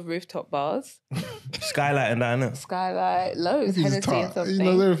loads of rooftop bars, Skylight and that, innit? skylight, loads, He's Hennessy and tart. He something.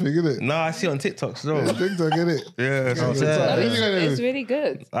 knows everything, innit? No, I see it on TikTok still. Yeah, TikTok, innit? Yeah, it's on Yeah, TikTok. No, Where it's, you going it's to? really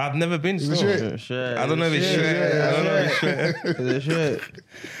good. I've never been Is it still. shit? Sure. I don't know if it's Sure. straight. I don't know if it's straight. It's straight.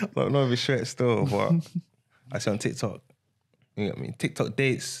 I don't know if it's straight still, but I see it on TikTok. You know what I mean? TikTok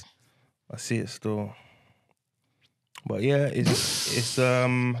dates. I see it still. But yeah, it's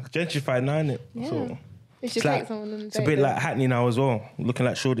gentrified now, innit? Yeah. So You should it's, take like, someone on it's a bit like Hackney now as well, looking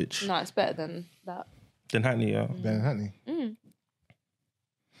like Shoreditch. No, it's better than that. Than Hackney, yeah. Ben Hackney. Mm.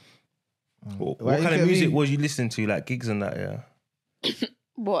 What Why you kind of get music me? was you listening to, like gigs and that, yeah?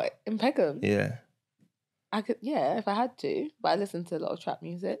 What? In Peckham? Yeah. I could, yeah, if I had to. But I listen to a lot of trap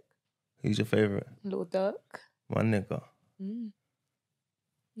music. Who's your favourite? Lil Durk. My nigga. Mm.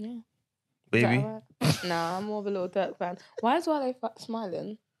 Yeah. Baby? Is that alright? Nah, I'm more of a Lil Durk fan. Why is Wale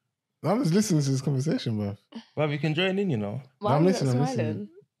smiling? I'm just listening to this conversation, bro. Well, you can join in, you know. Why I'm are you not listening, I'm smiling? listening.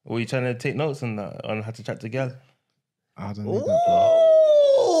 Or you trying to take notes on that, on how to chat to girl? I don't need that, bro.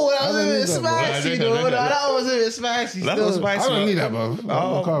 Ooh, that I was don't a bit need that, bro. spicy, I though. don't need that. That was a bit spicy. That still. was spicy. I don't need that, bro.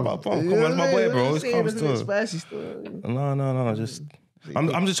 Oh, come on, it's my boy, bro. It's calm It's a bit still. spicy still. No. Just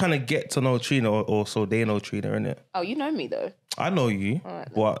I'm just trying to get to know Trinna, or so they know Trinna, innit? Oh, you know me though. I know you, Alright,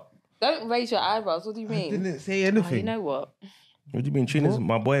 then. but Don't raise your eyebrows. What do you I mean? didn't say Oh, anything. you know what? what do you mean? Trinna's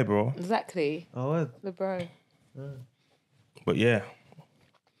my boy, bro. Exactly. Oh, what? The bro. But yeah,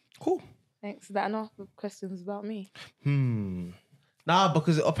 cool. Thanks. Is that enough of questions about me? Nah,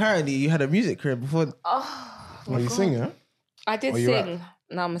 because apparently you had a music career before. Oh, Are you singing, huh? I did Or you sing.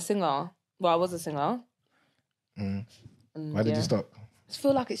 Now I'm a singer. Well, I was a singer. Mm. And Why did yeah. you stop? I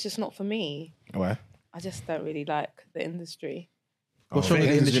feel like it's just not for me. Why? I just don't really like the industry. What's Oh, wrong with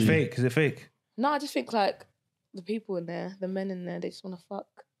the Is it industry? fake? Is it fake? No, I just think like the people in there, the men in there, they just want to fuck.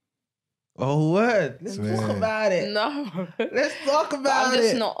 Oh, word. Let's Swear. talk about it. No. Let's talk But about I'm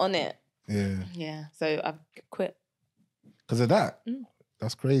just it. not on it. Yeah. Yeah. So I've quit. Because of that. Mm.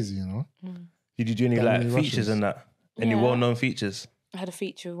 That's crazy, you know? Did you do any That like many features Russians. and that? Any Yeah. well-known features? I had a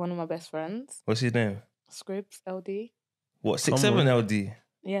feature with one of my best friends, What's his name? Scribs LD. What, Come 6'7" on. LD?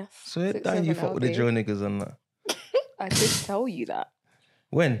 Yes. So 6, Dan, you 7 fuck with the LD. drill niggas and that. I did tell you that.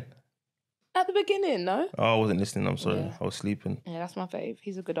 When? At the beginning, no? Oh, I wasn't listening. I'm sorry. Yeah. I was sleeping. Yeah, that's my fave.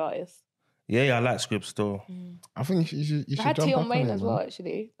 He's a good artist. Yeah, I like Scripps still. I think you should I had jump Tion back Wayne on it, as man. well,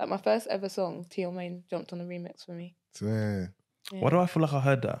 actually. Like my first ever song, Tion Wayne jumped on a remix for me. Swear. Yeah. Why do I feel like I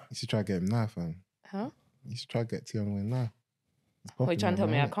heard that? You should try to get him now, fam. Huh? You should try to get Tion Wayne now. What are you trying to tell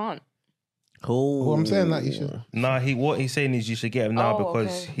me? I can't. Oh, Well, I'm saying that you should. Nah, what he's saying is you should get him now Oh,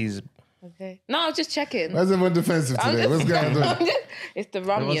 because okay. he's... Okay. No, I was just checking. Why is everyone defensive today? What's going on? It's the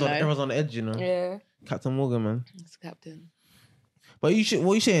rum, Everyone's, you know. everyone's on the edge, you know. Yeah. Captain Morgan, man. It's Captain. But you should.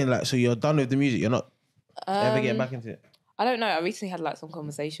 What are you saying? Like, so you're done with the music? You're not ever getting back into it? I don't know. I recently had like some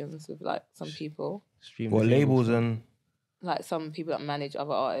conversations with like some people, Stream What the labels and... like some people that manage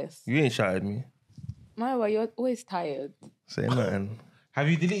other artists. You ain't shouted me. No, well, you're always tired. Say nothing. Have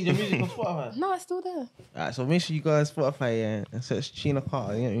you deleted your music on Spotify? No, it's still there. Alright, so make sure you go on Spotify and search Trinna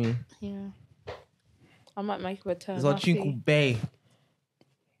Carter. You know what I mean? Yeah. I might make a return. There's a I'll tune see. called Bay.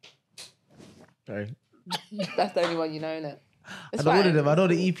 Sorry. That's the only one you know, innit? I know all of them. I know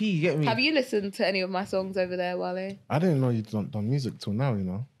the EP. You get me? Have you listened to any of my songs over there, Wale? I didn't know you'd done music till now, you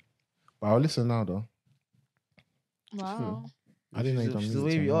know. But I'll listen now, though. Wow. I didn't know you'd done She's a music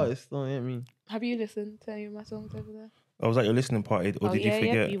wavy till now. artist, though. You know what I mean? Have you listened to any of my songs over there? I was at your listening party, or did you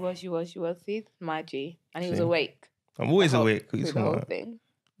forget? Yeah, you was. See, my G, and he was See? awake. I'm always The whole- awake. What you through the talking whole about? thing.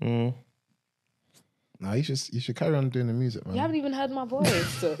 Mm. Nah, you should carry on doing the music, man. You haven't even heard my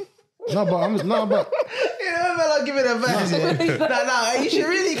voice. No, but Yeah, man, I'll give it a back. Nah, you should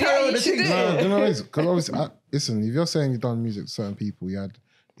really carry on you the should thing. do it. you know, because obviously, listen, if you're saying you've done music to certain people, you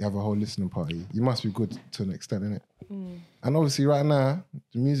have a whole listening party. You must be good to an extent, innit? And obviously, right now,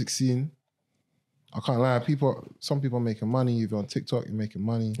 the music scene, I can't lie. Some people are making money. If you're on TikTok, you're making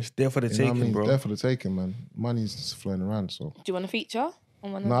money. It's there for the You know what I taking, mean? bro. There for the taking, man. Money's just flowing around. So, Do you want a feature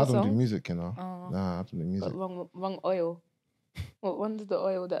on one of no, I the don't do songs? music, you know. Oh. Nah, I don't do music. Got wrong oil. What one is the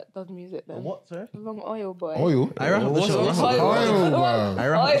oil that does music then? What, sir? The wrong oil, boy. Oil. I rap the show. Oil, bro. I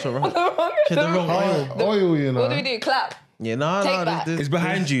rap the show. She had the wrong oil. Oil, you know. What do we do? Clap. Yeah, no, Take back. It's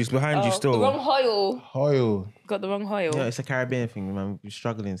behind you. It's behind you The still. wrong oil. Oil. Got the wrong oil. Yeah, it's a Caribbean thing, man. We're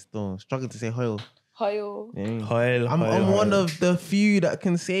struggling still. Struggling to say Hoyle. Oil. You know what I mean? Hoil, I'm Hoil. one of the few that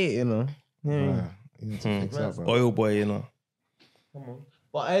can say it, you know. Yeah. Right. You need to fix that, bro. Oil boy, you know. Come on.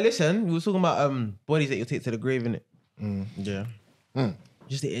 But hey, listen, we were talking about bodies that you take to the grave, innit? Yeah.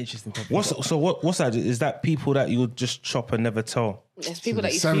 Just the interesting topic. What's that? Is that people that you'll just chop and never tell? There's people the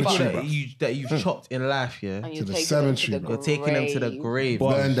that you cemetery, fuck bro. that you've chopped in life, yeah. and To you're the taking cemetery, them to bro. the You're taking them to the grave.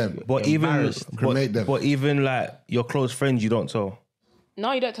 Burn them. But even Embarrassed. Cremate them. But even like your close friends, you don't tell.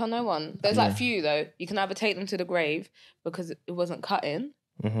 No, you don't tell no one. There's like few though. You can either take them to the grave because it wasn't cutting,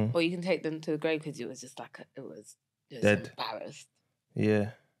 or you can take them to the grave because it was just like it was just Dead. embarrassed.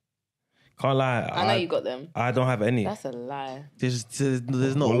 Yeah. Can't lie. I know you got them. I don't have any. That's a lie. There's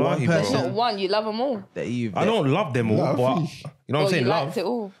not Wallahi, one bro. person Not one. You love them all. that you've. I don't love them all, Love. but you know what I'm saying? you Love. liked it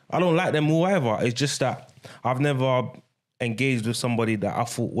all. I don't like them all either. It's just that I've never engaged with somebody that I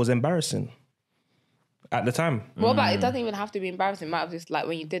thought was embarrassing at the time. What about it? Doesn't even have to be embarrassing. It might have just like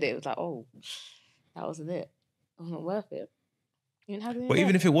when you did it, it was like, oh, that wasn't it. It wasn't worth it. You didn't have to. But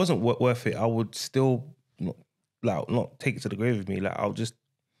even if it wasn't worth it, I would still not take it to the grave with me. Like I'll just,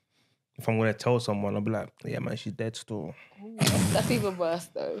 if I'm gonna tell someone, I'll be like, yeah, man, she's dead still. that's even worse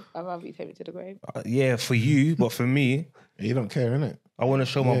though. I'd rather you take me to the grave. Yeah, for you, but for me, You don't care, innit? I want to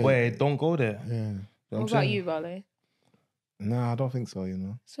show my Yeah. boy, don't go there. Yeah. You know What I'm about saying? you, Vale? Nah, I don't think so, you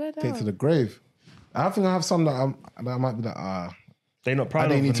know. Swear down. Take to the grave. I think I have some that I might be like, They're not I proud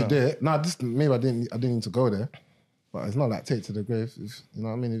didn't of need to it. do it. Nah, maybe I didn't need to go there. But it's not like take to the grave. If, you know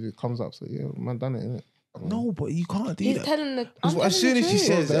what I mean? If it comes up, so yeah, man, done it, innit? No, but you can't do He's that. telling the. Because I'm as soon telling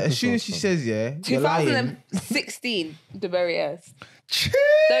as the she truth. says, yeah, you're lying. 2016, the very ass.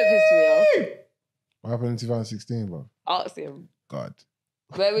 Don't piss me off. What happened in 2016, bro? Ask him. God.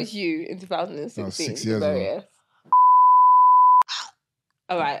 Where was you in 2016? That was 6 the years very ago. ass?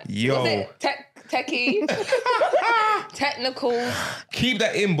 All right. Yo. Was it techie? Technical? Keep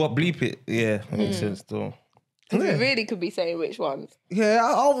that in, but bleep it. Yeah, makes sense though. Because we really could be saying which ones. Yeah,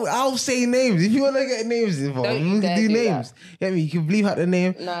 I'll say names. If you want to get names involved, Don't we you can dare do do names. Get me? You can bleep out the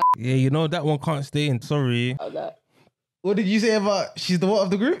name. Nah, Yeah, you know that one can't stay in. Sorry. that. What did you say about she's the what of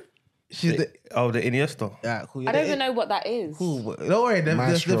the group? She's the. Oh, the Iniesta. Yeah, cool. I don't even know what that is. Cool. But don't worry. The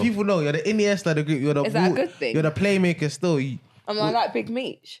Maestro. people know you're the Iniesta of the group. You're the. Is that a good thing? You're the playmaker still. You, Am I like Big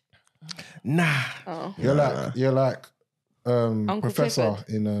Meech? Nah. Oh. You're like Professor Clifford.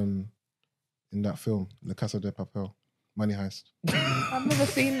 in that film, La Casa de Papel, Money Heist. I've never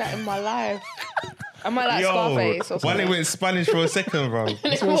seen that in my life. Am I like Scarface or Why something? they went Spanish for a second, bro?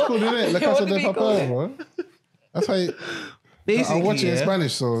 That's what it's called, isn't it? La Casa What de did he call Papel, it? bro. That's how you... Basically, I watch it in yeah,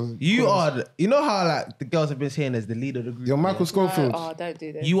 Spanish, so... You are, you know how like the girls have been saying as the leader of the group. You're Michael No, Schofield. oh, don't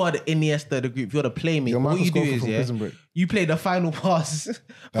do this. You are the Iniesta of the group. You're the playmaker. You're What Michael you do Scofield is, from yeah, Prison Break. you play the final pass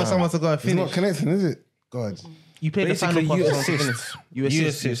for someone to go and It's finish. not connecting, is it? God. You play Basically, the final you pass for someone to assist. finish. You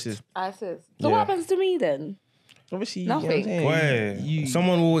assist. I assist. So Yeah. what happens to me then? Obviously, Nothing. You know what I'm saying? Wait,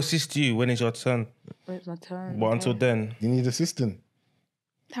 someone will assist you when it's your turn. When it's my turn. But okay. until then, You need assistant.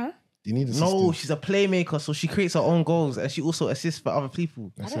 Huh? You need assistant. No, she's a playmaker, so she creates her own goals and she also assists for other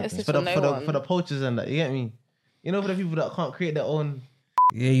people. I don't assist For for the no one. for the poachers and that. You get me? You know, for the people that can't create their own.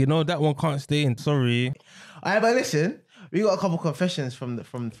 yeah, you know that one can't stay in. Sorry. Alright, but listen, we got a couple confessions from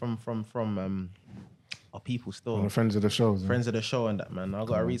our people still. One of the friends of the show. man. Friends of the show and that, man. I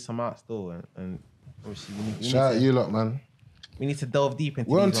gotta read some out still, and obviously Shout out you lot, man. we need to delve deep into.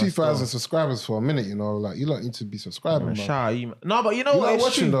 We're on these ones 2,000 still. subscribers for a minute, you know. Like, you lot need to be subscribing, bro. Shout out you, man. No, but you know You're what? not It's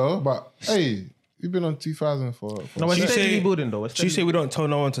watching, true. though, but hey, we've been on 2,000 for No, but She it's steadily say- building though. It's She steadily- say we don't tell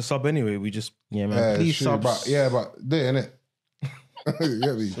no one to sub anyway. We just yeah, man. Please true, subs. but do it, innit? You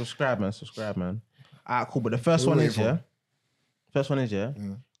get me? Subscribe, man. Alright, cool. But the first one is, yeah.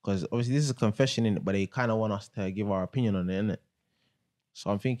 Because obviously this is a confession in it, but they kind of want us to give our opinion on it, innit? So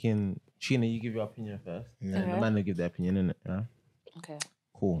I'm thinking, Trinna, you give your opinion first. Yeah. And the man will give their opinion, innit? Yeah. Okay.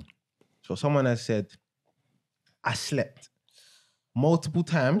 Cool. So someone has said, I slept multiple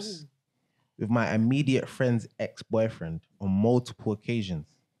times with my immediate friend's ex-boyfriend on multiple occasions.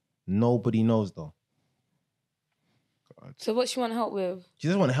 Nobody knows though. So what she want help with? She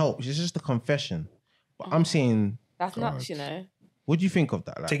doesn't want help. It's just a confession. But I'm saying, That's nuts, you know. what do you think of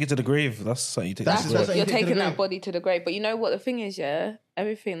that? Like, take it to the grave. That's something you take. That's- to the grave. that's- You're take it to taking the that grave. body to the grave. But you know what the thing is, yeah?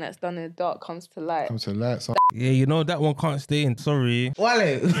 Everything that's done in the dark comes to light. Come to light. So Yeah, you know that one can't stay in. Sorry.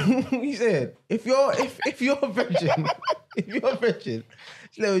 Wale, he said, if you're a virgin,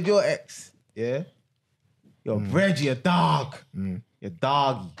 slept with your ex, yeah, you're a virgin, you're a dog, you're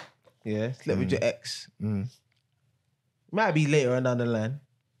doggy, yeah, slept with your ex. Might be later on down the line.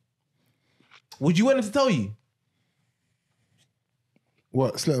 Would you want him to tell you?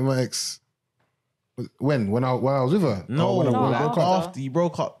 what? Slept with my ex. When I was with her? No, Oh, when I No, broke up. after you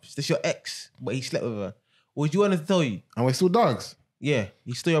broke up, it's your ex, but he slept with her. Would you want him to tell you? And we're still dogs. Yeah,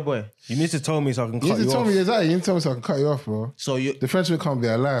 he's still your boy. You need to tell me so I can You cut need you to tell off. me exactly. You need to tell me so I can cut you off, bro. So you, The friendship can't be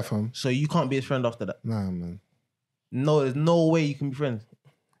alive, fam. so you can't be his friend after that. Nah, man. No, there's no way you can be friends.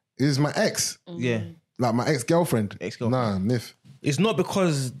 It is my ex. Yeah, Like my ex-girlfriend. Ex-girlfriend. Nah, myth. It's not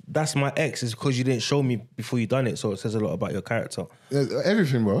because that's my ex. It's because you didn't show me before you done it. So it says a lot about your character.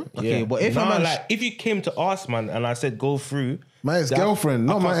 Everything, bro. okay, but if Nah, a man like if you came to ask, man, and I said go through, My ex-girlfriend,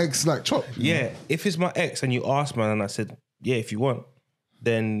 not my can't- ex, like, chop. yeah. If it's my ex and you asked, man, and I said yeah, if you want,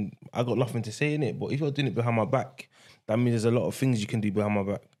 then I got nothing to say in it. But if you're doing it behind my back, that means there's a lot of things you can do behind my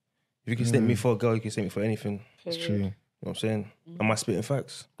back. If you can stake me for a girl, you can stake me for anything. It's true. You know what I'm saying? Am I spitting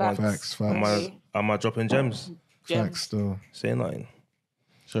facts? Facts. Am I dropping gems? Facts, still. Saying nothing.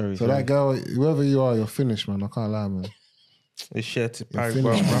 sorry, So that girl, whoever you are, you're finished, man. I can't lie, man. It's shit to Paris,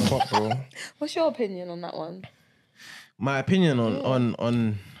 finished, bro. man. Wrap up, bro. What's your opinion on that one? my opinion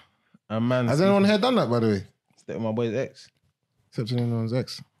on a man. Has anyone here done that, by the way? Step with my boy's ex? Except anyone's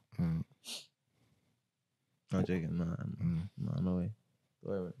ex. No, joking. No way.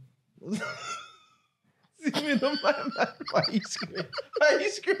 Wait. See me, no man. Why you screaming? Why you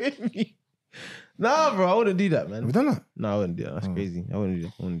screaming me? Nah, bro, I wouldn't do that, Have you man. done that? No, I wouldn't do that. That's crazy. I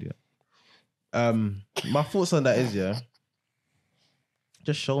wouldn't do that. My thoughts on that is, yeah,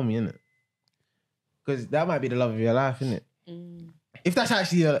 just show me, innit? Because that might be the love of your life, innit? If that's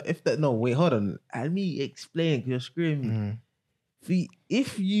actually no, wait, hold on. Let me explain, because you're screaming me.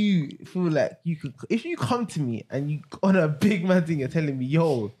 If you feel like you could, if you come to me and you on a big man thing, you're telling me,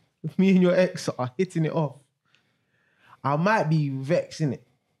 yo, me and your ex are hitting it off, I might be vexed, innit?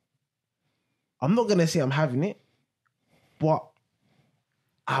 I'm not gonna say I'm having it, but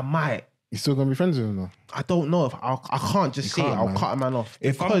I might. You still gonna be friends with him, though? I don't know if I can't just say can't, I'll man. cut a man off.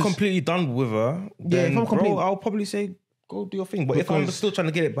 If I'm because- completely done with her, then if I'm completely- bro, I'll probably say go do your thing. But if I'm Because- still trying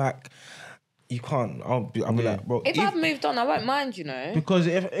to get it back, you can't. I'll be like, bro. If I've moved on, I won't mind, you know. because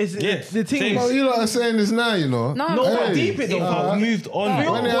if it's Yeah, the thing same. Oh, is, you lot are saying this now, you know? No, no, Hey. but deep it if though. I've moved on, No,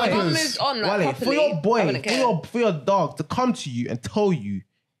 your When it if I've happens- moved on, like, Wale, properly, for your I boy, wouldn't care. for your dog to come to you and tell you,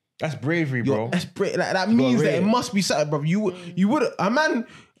 that's bravery, yo, bro. that's like, that means that rate it it. must be something, bro. You would a man.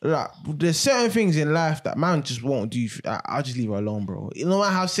 Like, there's certain things in life that man just won't do. I'll just leave her alone, bro. No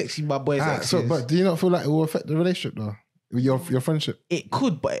matter how sexy my boy's ex So, is, but do you not feel like it will affect the relationship, though? With your friendship? it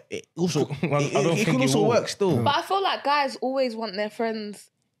could, but it also I don't it think could it also will. work still. But I feel like guys always want their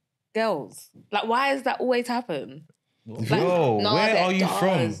friends girls. Like, why does that always happen? Yo, where are you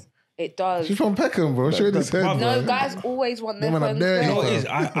from? It does. She's from Peckham, bro. She already said, No, bro. guys always want their Them man friends. are dirty. You know girls. what it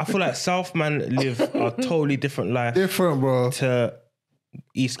is? I feel like South man live a totally different life Different, bro. to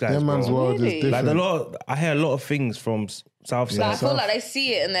East guys, Them man's bro. world is Really? different. I hear a lot of things from South Yeah. side. Like, I feel like they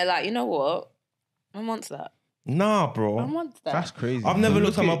see it and they're like, you know what? I want that. Nah, I bro. want that. That's crazy. I've never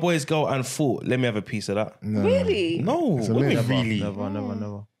looked at my boy's girl and thought, let me have a piece of that. Really? No, It's a what do you myth. mean, really?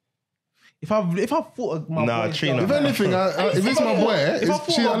 Never. If I thought of my Nah, boy's Trina. girl- If anything, if it's my boy, If I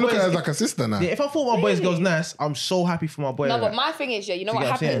thought I my look at her boy's- as like a sister now. yeah, if I thought my boy's girl's nice, I'm so happy for my boy. No, like, but my thing is, you know Do you what get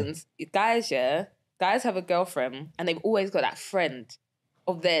what I'm saying? happens? Guys have a girlfriend and they've always got that friend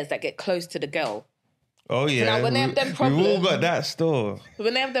of theirs that get close to the girl. Oh, yeah. now when they have them We've all problems- got that store. But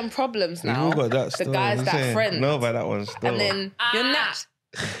when they have them problems We've now, all got that the store. guy's I'm that saying, friend. know about that one still. and then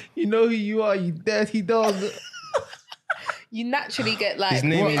you know who you are, you dirty dog. you naturally get like His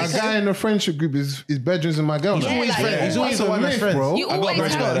name What, is- a guy in a friendship group is bedrooms in my girl. He's now. always like- friends. He's always That's the a one that's myth, friends. bro. You I got always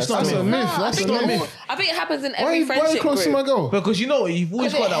friends have. like that It's not That's a a myth. myth. I That's a think myth. I think it happens in Why every are you friendship close to group. my girl? Because you know you've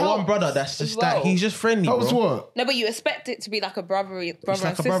always 'Cause got it that one helps brother that's as just that well. he's just friendly, That was bro. what? No, but you expect it to be like a brother It's and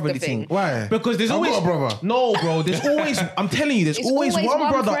like a sister brotherly thing. thing. Why? Because there's I've always got a brother. No, bro. There's always. I'm telling you, there's It's always always one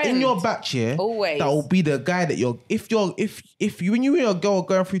one brother in friend. your batch, yeah. Always. That will be the guy that if you when you and your girl are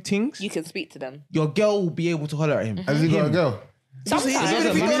going through things, You can speak to them. your girl will be able to holler at him. Has he got a girl? Sometimes. Even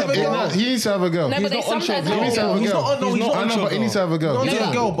if he don't have a girl, He needs to have a girl. No, but they not on sometimes show. He needs to have a He's girl. not on- no, he's not I on know, show, but he needs to have a girl. Not No, just a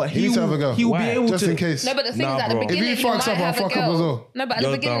but- girl, but He needs to have a girl. he will be Why? able Just to. in case. No, but the thing Nah, is, at the bro. If he beginning, he fucks might up, I'll have a fuck up as girl. well. No, but at the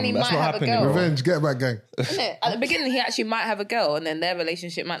You're beginning, dumb. he That's might not have a happening, girl. bro. Revenge, get back, gang. Innit? At the beginning, he actually might have a girl, and then their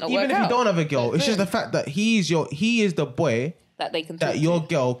relationship might not work Even if out. you don't have a girl, it's just the fact that he is the boy that they can talk that your to.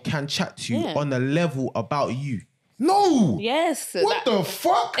 girl can chat to Yeah. on a level about you. No. Yes. What the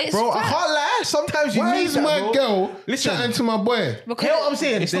fuck? It's Bro, I fact. can't lie. Sometimes you Why need is that, my bro. girl Listen. chatting to my boy? Because Hear what I'm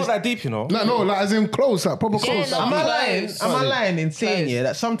saying? It's not that deep, you know. Like, no, like as in close, like proper Yeah, close. no. Am I Close. lying? Am I lying in saying Close. yeah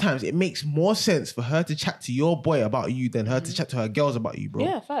that sometimes it makes more sense for her to chat to your boy about you than her to chat to her girls about you, bro?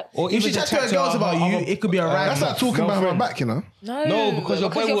 Yeah, fact. Or If she even chat to her girls about you, it could be a ride. That's like talking behind my back, you know. No, because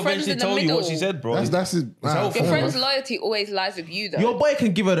your boy will friends eventually in the tell you what middle. she said, bro. That's it. helpful. Your Fair friend's enough. loyalty always lies with you, though. Your boy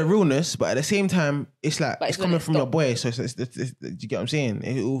can give her the realness, but at the same time, it's like But it's when coming it from your stops. boy. So it's, do you get what I'm saying?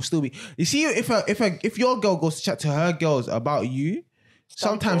 It will still be. You see, if your girl goes to chat to her girls about you,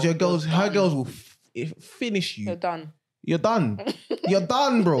 sometimes bro. her girls You're will finish you. You're done. You're done. You're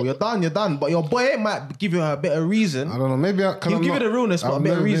done, bro. You're done. But your boy might give you a bit of reason. I don't know. Maybe He'll give you the realness, but a I've bit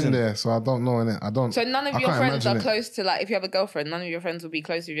of never reason. been there, so I don't know. Innit? I don't. So none of I your can't friends are imagine it. close to, like, if you have a girlfriend, none of your friends will be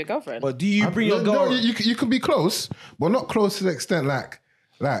close with your girlfriend. But do you bring your girl? No, you can be close, but not close to the extent like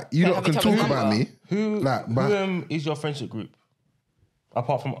you They lot have can each talk other's about number. me. Who, Like, who but is your friendship group?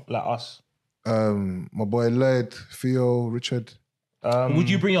 Apart from like us. my boy Lloyd, Theo, Richard. Would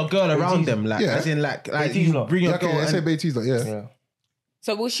you bring your girl around BTs. them, like Yeah. as in like BTs you lot. bring your Yeah, okay, girl? I say and- Beatties, like, yeah. Yeah.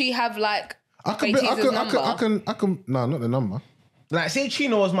 So will she have, like, I Beatties' number? can. No, not the number. Like say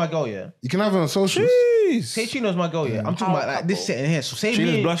Chino was my girl, yeah. You can have it on socials. Say Chino's my girl, yeah. I'm talking Power about like this couple. sitting here. So say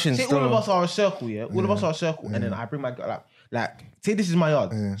Chino's me, blushing say all still. of us are a circle, yeah. All of us are a circle, and then I bring my girl like say this is my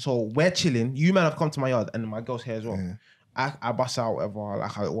yard. So we're chilling. You man have come to my yard, and my girl's here as well. I bust out whatever,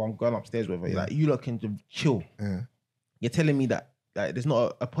 like I'm going upstairs with her. Like you lot can just chill. Yeah. You're telling me that like there's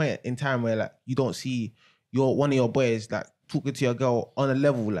not a point in time where like you don't see one of your boys like talking to your girl on a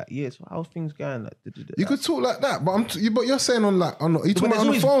level like, yeah, so how's things going? Like, You could talk like that, but but you're saying on like you talking But about on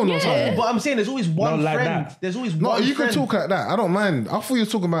the there's phone or always- something. But I'm saying there's always one like friend. that. There's always No, one you can friend. talk like that. I don't mind. I thought you were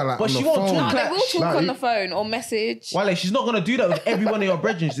talking about like But on she the won't phone. talk No, like- they will talk Like, on you- the phone or message. Wale, she's not gonna do that with every one of your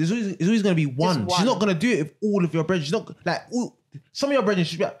brethren. There's always gonna be one. She's one. not gonna do it with all of your brethren. She's not like some of your brethren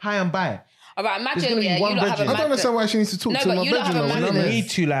should be like, hi and bye. All right, There's imagine, gonna be yeah, one you don't have a brethren. I don't understand why she needs to talk No, to but my you don't have bedroom. a though, You when don't I'm need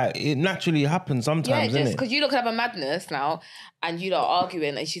to, like, it naturally happens Yeah, sometimes, just innit? because you look at a madness now and you lot are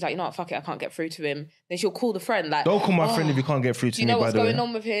arguing and she's like, you know what, fuck it, I can't get through to him. Then she'll call the friend like, Don't call my friend if you can't get through to do you me, know by what's the way. going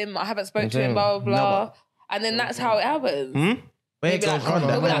on with him? I haven't spoken to saying. him, blah, blah, blah. No, And then that's how it happens. Where They'll be like, girls run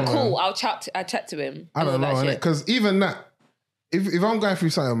they'll be that. like, cool, I'll chat to him. I don't and know, all that innit? shit. Because even that, if I'm going through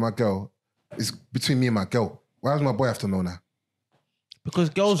something with my girl, it's between me and my girl. Why does my boy have to know now? Because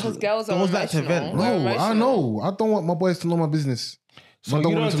girls are like to emotional. vent. We're No, I emotional. know. I don't want my boys to know my business. So I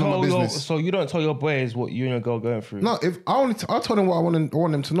don't you want don't them to know my tell your, business. so you don't tell your boys what you and your girl going through. No, if I told them what I want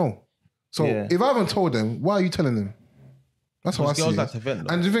them to know. So Yeah. if I haven't told them, why are you telling them? That's how I Because see girls it. like to vent,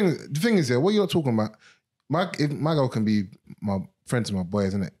 though. And the thing is, yeah, what you're talking about, if my girl can be my friends and my boys,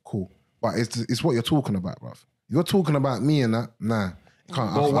 isn't it? Cool. But it's what you're talking about, bruv. You're talking about me and that, nah.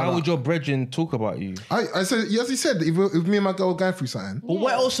 Can't. But why would your brethren talk about you? I said, as he said, if me and my girl are going through something, But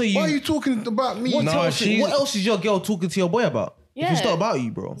what else are you? why are you talking about me? What, No, else, she's- what else is your girl talking to your boy about? Yeah. If it's not about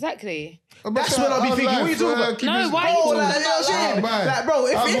you, bro. Exactly. That's when I'll be thinking, what are you talking about? No, why are you talking like, about that? Like, bro,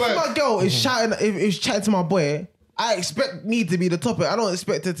 if worked. my girl is shouting, if it's chatting to my boy, I expect me to be the topic. I don't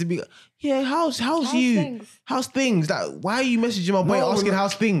expect her to be, yeah, how's you? Things? How's things? Like, why are you messaging my boy asking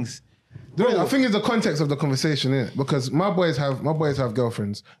how's things? I think it's the context of the conversation, innit? Because my boys have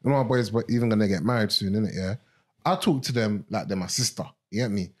girlfriends, and my boys are even gonna get married soon, innit? Yeah, I talk to them like they're my sister. You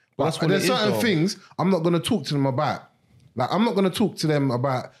get me? But there's certain things I'm not gonna talk to them about. Like I'm not gonna talk to them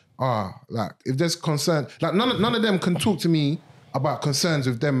about like if there's concern. Like none of them can talk to me about concerns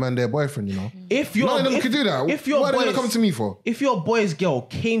with them and their boyfriend. You know, none of them can do that. What are they gonna come to me for? If your boy's girl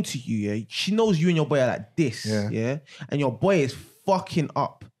came to you, yeah, she knows you and your boy are like this, yeah, and your boy is fucking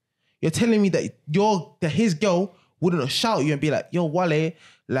up. You're telling me that his girl wouldn't shout you and be like, yo, Wale,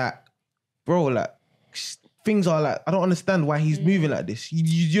 like, bro, like, things are like, I don't understand why he's moving like this.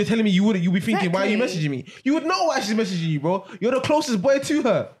 You're telling me you'd be thinking, why are you messaging me? You would know why she's messaging you, bro. You're the closest boy to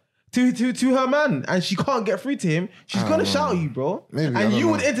her, to her man, and she can't get through to him. She's gonna shout you, bro. Maybe, and you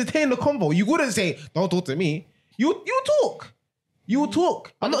would entertain the convo. You wouldn't say, don't talk to me. You talk. You will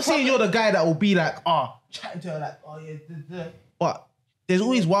talk. I'm not saying you're the guy that will be like, chatting to her like, yeah, but there's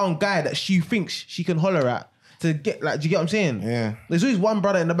always one guy that she thinks she can holler at to get, like, do you get what I'm saying? Yeah. There's always one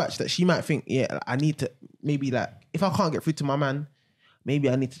brother in the batch that she might think, yeah, I need to, maybe like, if I can't get through to my man, maybe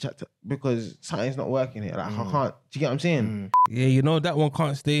I need to chat to, because something's not working here. Like, I can't, do you get what I'm saying? Yeah, you know, that one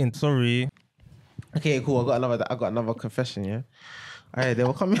can't stay in. Sorry. Okay, cool. I got another confession, yeah? All right, they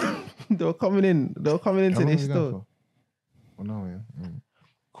were coming into this store. Oh, no, yeah.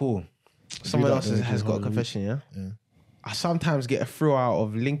 Cool. Someone else has got a confession, yeah? I sometimes get a thrill out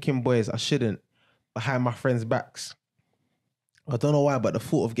of linking boys I shouldn't behind my friends' backs. I don't know why, but the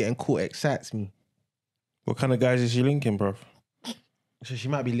thought of getting caught excites me. What kind of guys is she linking, bro? So she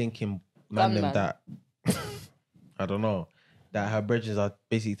might be linking them that I don't know, that her bridges are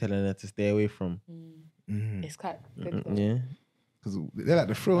basically telling her to stay away from. It's quite good. Yeah. Because they like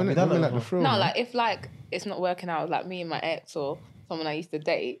the thrill, innit? They like the thrill. No, like if like it's not working out, like me and my ex or someone I used to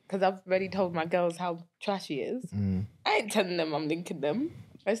date, because I've already told my girls how trash he is. I ain't telling them I'm linking them.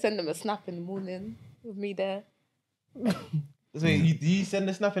 I send them a snap in the morning with me there. So you send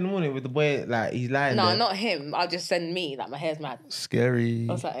a snap in the morning with the boy, like he's lying No, there? not him. I'll just send me, like my hair's mad Scary.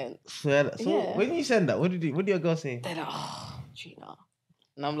 or something. So when you send that, what did your girl say? They're like, oh, Trinna.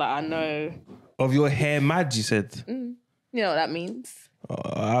 And I'm like, I know. Of your hair mad, you said? You know what that means?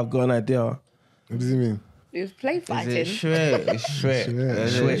 I've got an idea. What does he mean? We've play fighting. Is it Shrek? It's Shrek.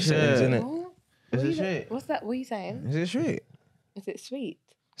 Shrek settings, innit? Oh, Is what it you- Shrek? What's that? What are you saying? Is it Shrek? Is it sweet?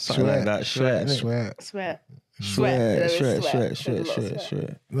 Something like that. Shrek, innit? Sweat. Sweat.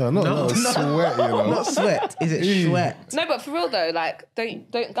 Shrek. No, sweat, you know. Not sweat. Is it sweat? No, but for real though, like,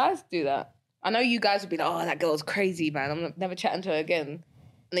 don't guys do that? I know you guys would be like, oh, that girl's crazy, man. I'm never chatting to her again.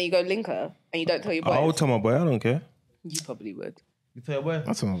 And then you go link her and you don't tell your boys. I'll tell my boy, I don't care. You probably would. You tell your boy?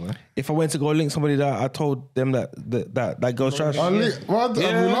 That's all, man. If I went to go link somebody that I told them that girl's trash, We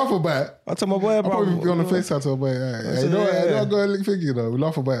laugh about it. I'll tell my boy I'll about probably be on the FaceTime to my boy. You know, I go and link figure, you know. We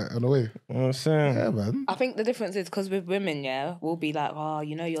laugh about it on the way. You know what I'm saying? Yeah, man. I think the difference is because with women, yeah, we'll be like, oh,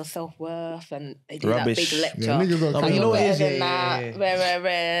 you know your self-worth, and they do Rubbish. that big lecture. Yeah, niggas don't but care you know about what it that. is? Better than that.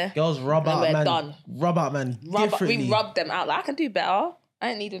 Rare. Girls rub And out we're man. done. Rub out man differently. We rub them out. Like, I can do better. I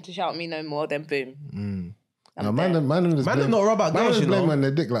don't need them to shout at me no more. Then boom. No, man, just Man, blame- them not rub out man girls, just you blame know. when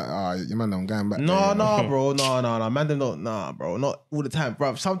they dick like, you man, I'm going back. No, there, bro. No. Man, them don't. Nah, bro. Not all the time,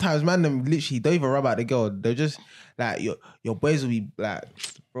 bro. Sometimes, man, them literally don't even rub out the girl. They're just like your boys will be like,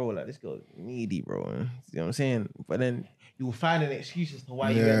 bro, like this girl's needy, bro. You know what I'm saying? But then you will find an excuse as to why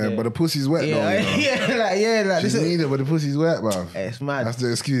you went Yeah, there. but the pussy's wet though. Yeah, like She's this. needed, but the pussy's wet, bro. It's mad. That's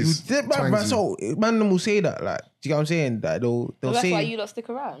the excuse. You did, man, so man, them will say that. Like, do you get what I'm saying? That they'll So that's say why you lot stick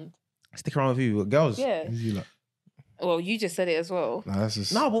around. stick around with you, with girls. Yeah. Easy, like, Well, you just said it as well. nah, that's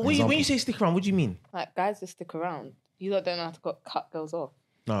just No, but when example. you say stick around, what do you mean? Like, guys just stick around. You lot don't know how to cut girls off.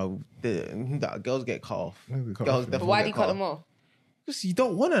 No, girls get cut off. Yeah, we cut Girls off, yeah. But definitely why get do you cut them off? Because you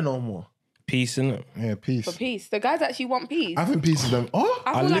don't want her no more. Peace, innit? Yeah, peace. For peace. The guys actually want peace. I think peace is them. Oh,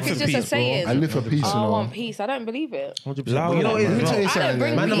 I feel live like it's for just a peace, bro. saying. I live for peace, Oh, you I know. want peace. I don't believe it. 100%. Loud, But you know what it Let is, me tell you bro? something.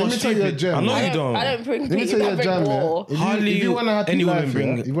 bring yeah. peace. Let me tell you a gem. I know yeah. you don't. I don't bring Let me peace. tell you I a bring jam, war. yeah. Hardly If you want a happy anyone life,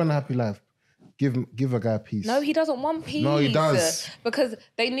 bring- if you want a happy life, give a guy peace. No, he doesn't want peace. No, he does. Because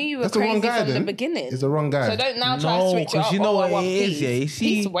they knew you were That's the wrong crazy guy, from the then. beginning. It's the wrong guy. So don't now try to No, switch it 'cause up. you know I what want it is, peace. yeah, you see-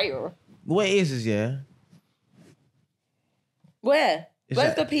 Peace where? What it is, yeah. Where? It's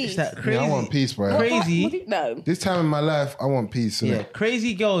Where's that- the peace? It's that crazy. Yeah, I want peace, bro. Crazy. No. This time in my life, I want peace. Yeah, innit?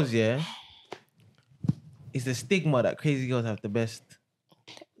 crazy girls, yeah. It's the stigma that crazy girls have the best.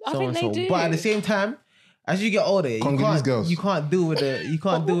 I so think and they so. do. But at the same time, As you get older, Congolese girls. you can't deal with the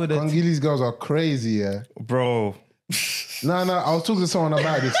Congolese girls are crazy, yeah. Bro. No, I was talking to someone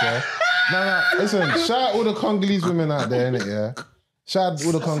about this, yeah. No, listen, shout out all the Congolese women out there, innit, yeah? Shout out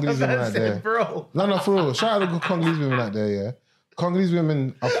all the Congolese women out there. bro. No, for real. Shout out all the Congolese women out there, yeah? Congolese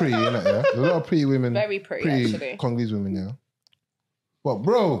women are pretty, innit, yeah? There's a lot of pretty women. Very pretty, actually. Congolese women, yeah? But,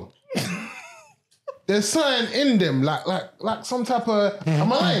 bro, there's something in them, like some type of...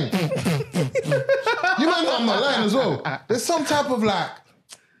 Am I lying? You might know I'm not lying as well. There's some type of, like...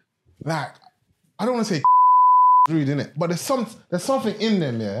 I don't want to say rude, innit? But there's something in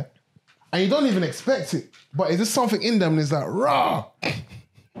them, yeah? And you don't even expect it. But it's just something in them and it's like, raw.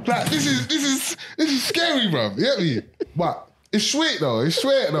 Like, this is scary, bro. You get me? But it's sweet though. So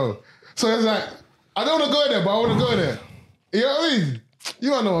it's like, I don't want to go there, but I want to go there. You know what I mean? You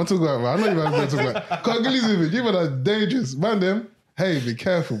don't know what I'm talking about, man. I know you know what I'm talking about. Congolese women, you are dangerous. Man, them, hey, be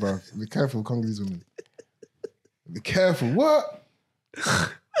careful, bro. Be careful, Congolese women. Be careful. What?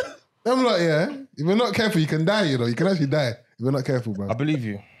 I'm like, yeah, if you're not careful, you can die, you know. You can actually die if you're not careful, bro. I believe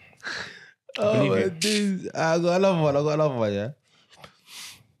you. Oh, my dude. I got another one, yeah?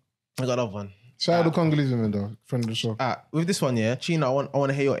 I got another one. Shout out to Congolese women, though. Friend of the show. With this one, yeah, Trinna, I want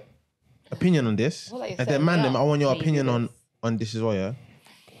to hear your opinion on this. Like and then, man, I want your opinion on this as well, yeah?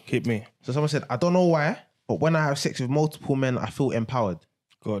 Hit me. So someone said, I don't know why, but when I have sex with multiple men, I feel empowered.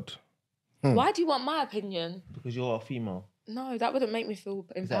 God. Why do you want my opinion? Because you're a female. No, that wouldn't make me feel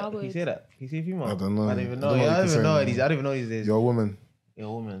empowered. Can you say that? Can you say female? I don't know. I don't even know. I don't even know these days. You're a woman. You're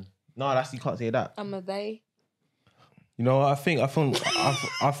a woman. No, you can't say that. I'm a they. You know, I think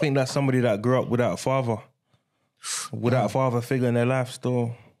that's somebody that grew up without a father. Without a father figure in their life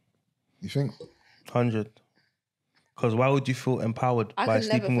still. You think? 100. Because why would you feel empowered by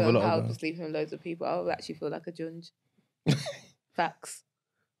sleeping with a lot of I could never feel empowered for sleeping with loads of people. I would actually feel like a junge. Facts.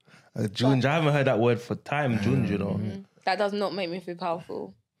 A junge? I haven't heard that word for time, junge, you know. That does not make me feel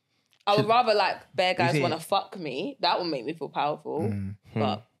powerful. I would rather like bare guys want to fuck me. That would make me feel powerful.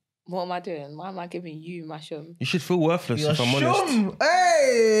 But what am I doing? Why am I giving you my shum? You should feel worthless, if I'm honest.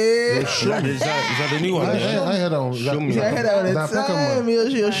 Hey! Is that the new one? I heard that one. Shum, I heard that all the time.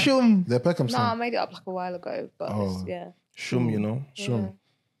 You're shum. The Peckham No, I song. made it up like a while ago. But yeah. Shum, you know. Shum. Yeah.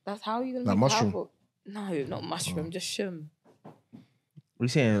 That's how you going to Like be mushroom? powerful. No, not mushroom, just shum. What are you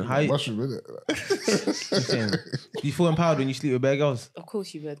saying? How you Mushroom, innit? saying? Do you feel empowered when you sleep with bare girls? Of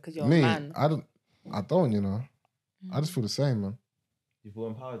course you would, because you're Me, a man. I don't, you know. I just feel the same, man. You feel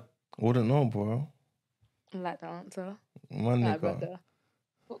empowered? Wouldn't know, bro. I like that answer. My Like, nigga. brother.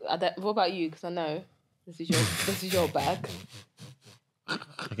 What about you? Because I know this is your bag.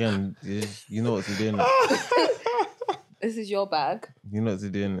 Again, you know what to do. This is your bag. You know what to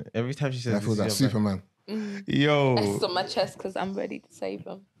do. Every time she says, I feel that Superman. Yo. It's on my chest because I'm ready to save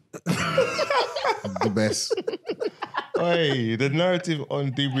them. The best. Hey, the narrative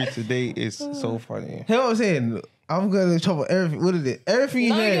on Debrief today is so funny. Hear what I'm saying? I'm gonna trouble everything. What is it? Everything you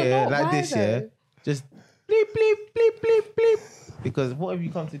No, hear you're not. like Why this, yeah. though? Just bleep bleep bleep bleep bleep. Because what have you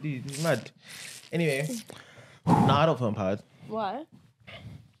come to do? This is mad. Anyway, no, I don't feel empowered Why?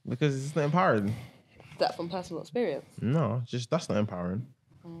 because it's not empowering. Is that from personal experience? No, just that's not empowering.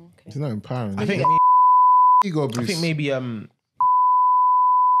 Okay. It's not empowering. I think Ego boost. I think maybe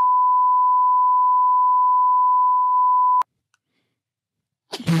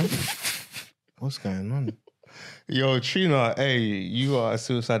What's going on? Yo, Trinna, hey, you are a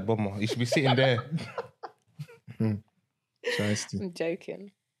suicide bomber. You should be sitting there. Shiesty. I'm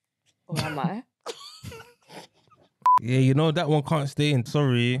joking. Or am I? Yeah, you know, that one can't stay in.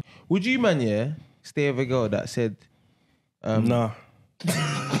 Sorry. would you, man, yeah, stay with a girl that said Nah.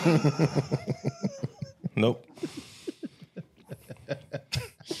 Nope.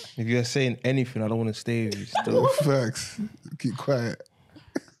 If you're saying anything, I don't want to stay with you still. Facts. Keep quiet.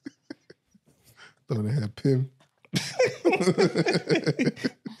 Don't want to hear Pim.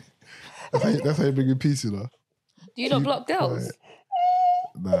 that's how you bring your peace, you know. Do you not block girls?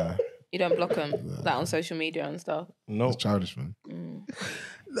 Nah, You don't block them? Like on social media and stuff? No. it's childish, man.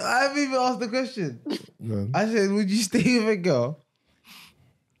 I haven't even asked the question. Yeah. I said, would you stay with a girl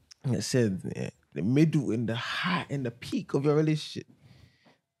that said the middle and the high and the peak of your relationship?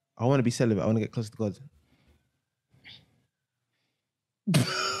 I want to be celibate. I want to get close to God.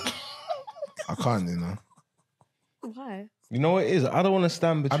 I can't, you know. Why? You know what it is? I don't want to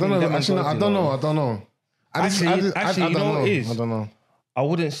stand I between don't know. them and Actually, God, I you don't know. know. I don't know. I Actually, you don't know what it is? I don't know. I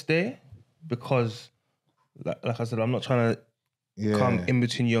wouldn't stay because, like I said, I'm not trying to Yeah. come in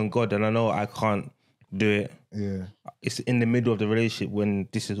between you and God, and I know I can't do it. Yeah. It's in the middle of the relationship when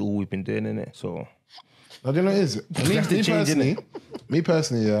this is all we've been doing, innit? So No, do you know what it is? Me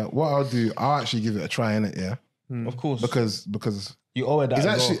personally, yeah, what I'll do, I'll actually give it a try, innit, yeah? Of course. Because you owe it that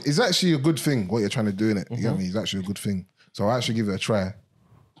it's actually a good thing, what you're trying to do, innit? You get me? It's actually a good thing. So I'll actually give it a try.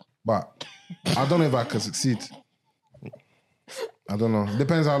 But I don't know if I can succeed. I don't know.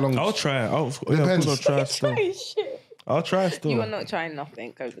 Depends how long. I'll try. Depends. I'll try still. Try shit. I'll try still. You are not trying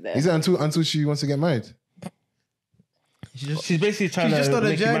nothing over there. Is it until she wants to get married? She's basically trying just to on a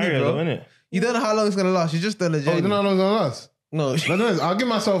make you journey, marry her, bro. though, innit? You don't know how long it's gonna last. You're just on a Oh, journey. you don't know how long it's gonna last? No. No, I'll give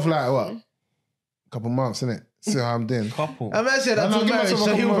myself like what? A couple months, innit? See how I'm doing. Couple. Imagine No, until give marriage, myself a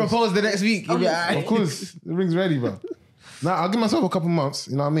so he couple will months. propose the next week. You'll be alright. Of course, the ring's ready, bro. Now I'll give myself a couple months.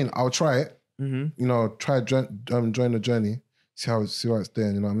 You know what I mean? I'll try it. You know, join the journey. See how it's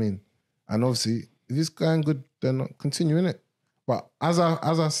doing. You know what I mean? And obviously, if it's going good, then continue in it. But as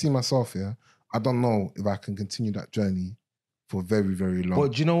I see myself here, I don't know if I can continue that journey for very, very long.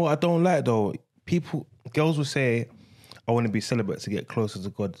 But do you know what I don't like though? Girls will say, I want to be celibate to get closer to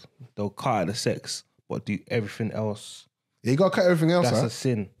God. They'll cut out the sex, but do everything else. Yeah, you gotta cut everything else. That's Huh? a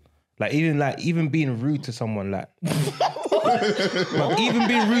sin. Even being rude to someone, like even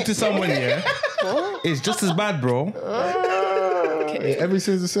being rude to someone, yeah, it's just as bad, bro. Every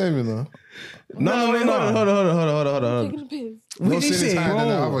sin's the same, you know. No. Hold on. Taking a piss. What No did you sin is say? higher than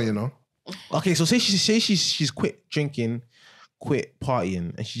the Bro? other, you know. Okay, so say she's quit drinking, quit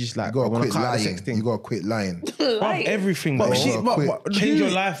partying, and she's just like, You I gotta want to quit cut out the lying. sex thing. You gotta quit lying. Bruv, everything, bro. But she- gotta quit. Change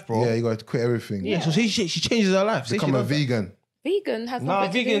your life, bro. Yeah, you gotta quit everything. Yeah, so say she changes her life. Say Become she a does that. vegan. Vegan has Nah,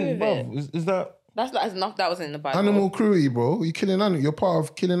 nothing to do vegan, with bro. it. Is that? That's enough. That was in the Bible. Animal cruelty, bro. You're killing animals. You're part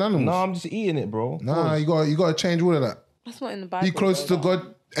of killing animals. No, I'm just eating it, bro. Nah, you gotta change all of that. That's not in the Bible. Be close to bro.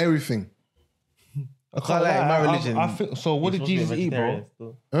 God. Everything. I can't lie, my religion. I think, so what did Jesus eat, bro?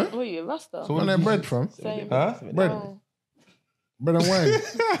 What are you, a Rasta? Where that bread from? Same. Huh? Bread. Oh. Bread and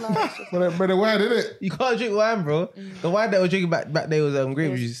wine. bread and wine, isn't it? You can't drink wine, bro. The wine that was drinking back there was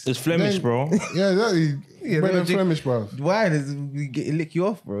grape juice. It's Flemish, bro. Yeah, exactly. Yeah, bread they and drink- Flemish, bro. Wine is lick you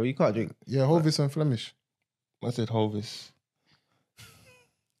off, bro. You can't drink. Yeah, Hovis and Flemish. I said Hovis.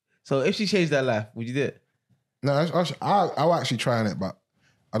 So if she changed her life, would you do it? No, I'll actually try on it, but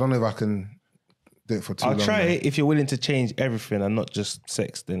I don't know if I can do it for too long. I'll try man. it if you're willing to change everything and not just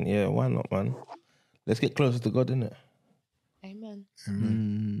sex. Then yeah, why not, man? Let's get closer to God, innit? Amen.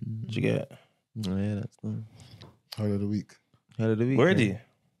 Did you get Oh, yeah, that's done. Whole of the week. Hell of the week. already?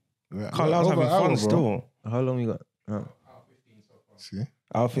 Yeah, Carlisle's over having an hour, fun bro. still. How long you got? Oh. See?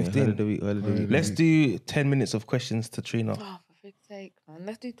 Hour Hell 15. of the week. Hell of the week. Let's do 10 minutes of questions to Trinna. Oh, for fuck's sake, man.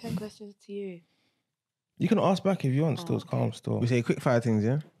 Let's do 10 questions to you. You can ask back if you want. Still, it's calm. Still. We say quick fire things,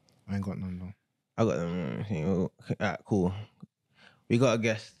 yeah? I ain't got none though. I got them. Alright, cool. We got a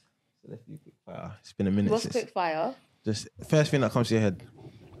guest. So let's do quick fire. It's been a minute What's since. quick fire? Just first thing that comes to your head.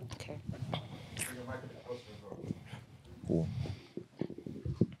 Okay. Cool.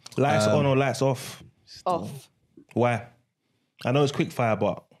 Lights on or lights off? Off. Why? I know it's quick fire,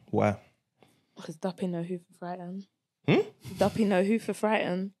 but why? Because Duppy know who for frighten. Duppy know who for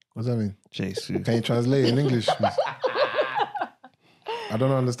frighten. What does that mean? Jesus. Can you translate in English, please? I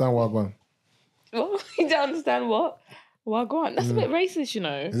don't understand what I'm going. What? You don't understand what? Well, go on. That's a bit racist, you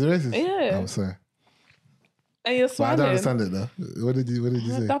know. Is it racist? Yeah. I'm sorry. And you're But I smiling. don't understand it though. What did you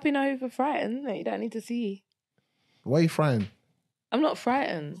say? Duppy know who for frighten. You don't need to see. Why are you frying? I'm not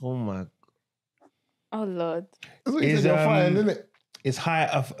frightened. Oh my. Oh, Lord. That's what you Is, said, you're frying, isn't it? It's height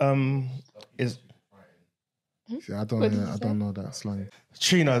of is See, I don't What did you know that slang.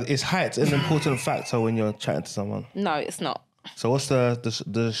 Trinna, is height an important factor when you're chatting to someone? No, it's not. So what's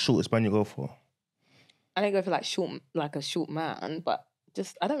the shortest man you go for? I don't go for like a short man, but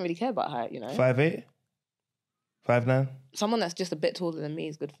just, I don't really care about height, you know. 5'8"? 5'9"? Someone that's just a bit taller than me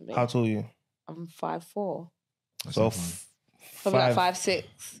is good for me. How tall are you? I'm 5'4". So Probably five. like 5'6".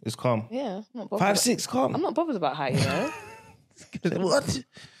 It's calm. Yeah, I'm not bothered. 5'6", calm. I'm not bothered about height, you know. What?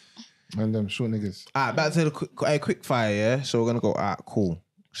 And them short niggas. Alright, back to the quick fire, yeah? So we're gonna go, alright, cool.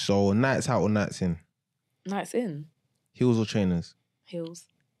 So nights out or nights in? Nights in. Heels or trainers? Heels.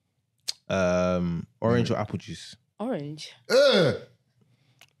 Orange or apple juice? Orange. Ugh!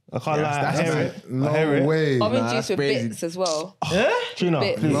 I can't lie. I that's hear nice. it. No I hear it. way. Orange Nah, juice that's with crazy. bits as well. Trinna,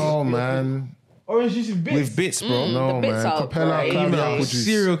 Bits. please. No, man. Orange juice with bits. With bits, bro. No, the bits man. are Capella, crazy. cloudy No. apple juice.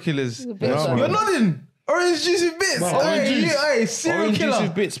 Serial killers. The bits No, are- man. You're nodding. Orange juice with bits. Bro, orange juice. Hey, serial Orange juice killer.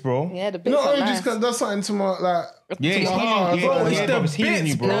 with bits, bro. Yeah, the You bits know, are orange nice. juice does something to my, like, Yeah, it's my healing. heart. Yeah, Bro, yeah, it's bro, it's healing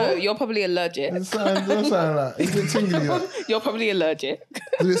you, bro. No, you're probably allergic. It's something like, it's a bit tingly. Like, You're probably allergic.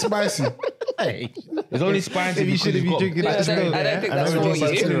 it's a bit spicy. Hey. It's only spicy Maybe you because shouldn't it's be got drinking that bits still. in I there, don't think and that's orange for juice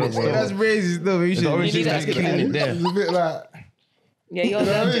is you. killing it, Yeah, bro. that's racist. No, maybe you The should. orange You juice need that's that killing it there. It's a bit like, Yeah, you're you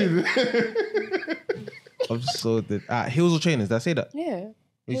know what I allergic. mean? I'm just so dead. Heels or trainers? Did I say that? Yeah. What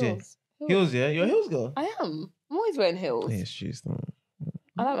you say? Heels. Heels, yeah? You're a heels girl? I am. I'm always wearing heels. Yeah, it's true. It's not...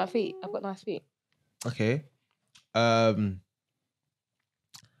 I like my feet. I've got nice feet. Okay.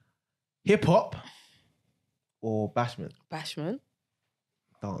 Hip hop or bashment? Bashment.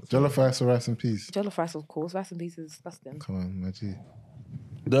 Dance. Jollof rice or rice and peas? Jollof rice, of course. Rice and peas is disgusting. Come on, my G.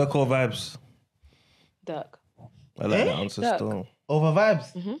 Dirk or vibes? Dirk. I like that answer Dirk. still. Over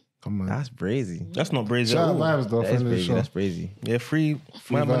vibes? Come on. That's brazy. That's not brazy at Shout out all. vibes though. That is Friend of the brazy. show. That's brazy. Yeah, free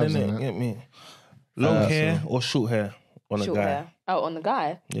Free man, vibes, innit? innit? Get me. Long hair or short hair on a Short guy? hair. Oh, on the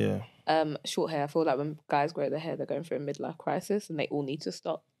guy. Yeah. Short hair. I feel like when guys grow their hair, they're going through a midlife crisis and they all need to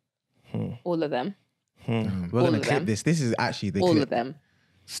stop. All of them. We're All going to of clip them. this. This is actually the All clip. of them.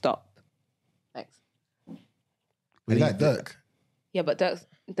 Stop. Next. We like Dirk. Yeah, but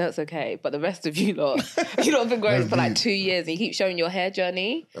Dirk's okay. But the rest of you lot, you lot have been growing That's for like deep. 2 years and you keep showing your hair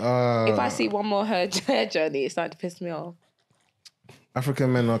journey. If I see one more hair journey, it's starting to piss me off.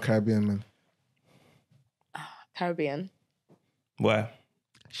 African men or Caribbean men? Caribbean. Why?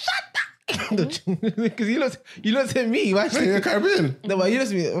 Because you looked at me. Why Hey, you're Caribbean. No, but you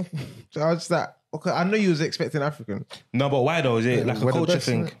looked at me. So I was just like, okay, I know you was expecting African. No, but why though? Is it like a we're the culture best,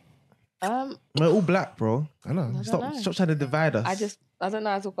 thing? innit? We're all black, bro. I know. don't Stop know. trying to divide us. I don't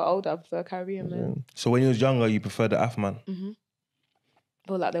know, as I got older, I prefer Caribbean men. So when you was younger, you preferred the Af man. I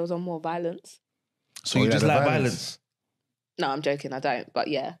feel like there was more violence. So Oh, you yeah, just the like violence. violence. No, I'm joking, I don't. But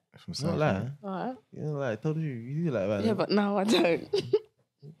yeah. From Not South, lie. man. All right. You don't lie. I told you do like that. Yeah, but no, I don't.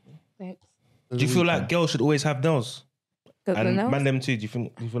 Thanks. Do you feel like girls should always have nails? Got the And nails? man, them too. Do you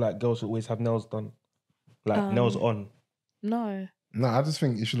feel like girls should always have nails done? Like nails on? No. No, I just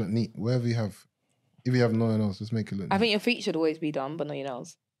think you should look neat. Wherever you have, if you have no one else, just make it look neat. I think your feet should always be done, but not your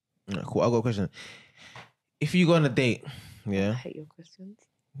nails. Alright, cool. I got a question. If you go on a date, I yeah. hate your questions.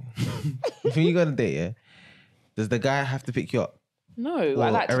 If you go on a date, yeah, does the guy have to pick you up? No, Or I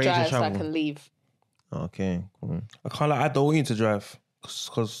like to arrange a drive so I travel. can leave. Okay, cool. I can't like. I don't want you to drive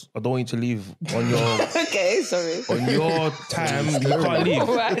because I don't want you to leave on your Okay, sorry. on your time. You can't leave.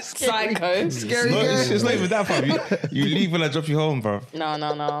 All right, psycho. No, it's not even that far. You leave when I drop you home, bro.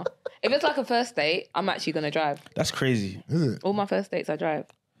 No. If it's like a first date, I'm actually going to drive. That's crazy. Is it? All my first dates, I drive.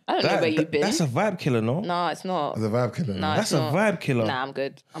 I don't know where you've been. That's a vibe killer, no? No, it's not. As a vibe killer. No, That's it's a not. vibe killer. Nah, I'm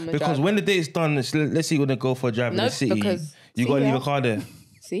good. I'm gonna Because drive. when the date's done, let's say you're gonna go for a drive in No, the city. because- You gotta see leave ya. a car there.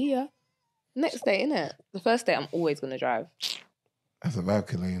 See ya. Next date, innit? The first date, I'm always going to drive. That's a vibe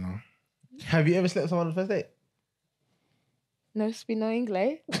killer, you know. Have you ever slept with someone on the first date? No speak, no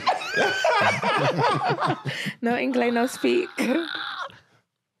English. No English, no speak.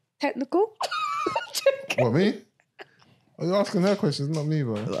 Technical? What, me? Are you asking her questions, not me,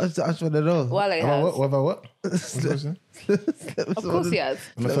 bro? I just want to know. Well, it About has. what? What about what? What's the question? Of course he has.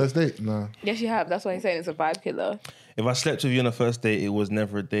 On the first date? No. Yes, you have. That's why he's saying it's a vibe killer. If I slept with you on the first date, it was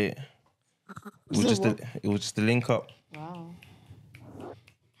never a date. It was just a link up. Wow.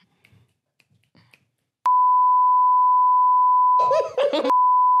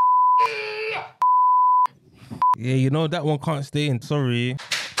 Yeah, you know that one can't stay in. Sorry.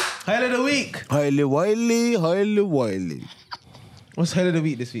 Highlight of the week. Highly wily. What's highlight of the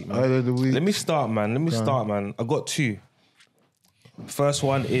week this week, man? Highlight of the week. Let me start, man. I got two. First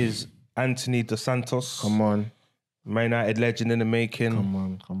one is Anthony Dos Santos, Come on. Man United legend in the making. Come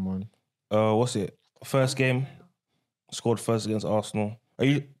on. What's it? First game, scored first against Arsenal. Are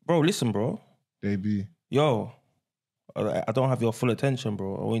you, bro? Listen, bro. Debut. Yo, I don't have your full attention,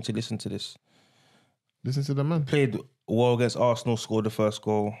 bro. I want you to listen to this. Listen to the man. Played well against Arsenal, scored the first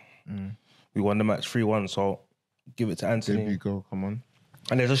goal. We won the match 3-1, so give it to Anthony. Debut goal. Come on.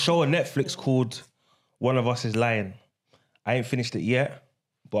 And there's a show on Netflix called One of Us is Lying. I ain't finished it yet,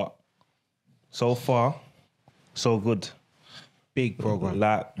 but so far, so good. Big program.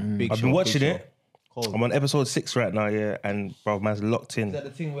 Like, Big I've show, been watching big it. Cold. I'm on episode 6 right now, yeah, and bro, man's locked Is in. that the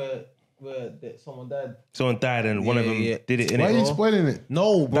thing where someone died? Someone died and one of them Yeah. did it in Why are you it. spoiling it?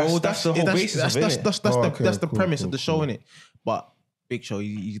 No, bro. That's the whole basis of it, innit? That's the cool, premise cool, of the show, innit? But big show,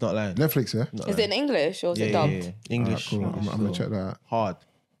 he's not lying. Netflix, yeah? Not Is lying. it in English or is Yeah, it yeah, dubbed? yeah. English. Cool. I'm gonna check that out. Hard.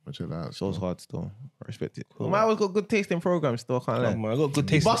 I'm gonna check that out. Show's hard still. I respect it. Cool. Man, always got good taste in programs still. I can't lie. Oh, man, I got good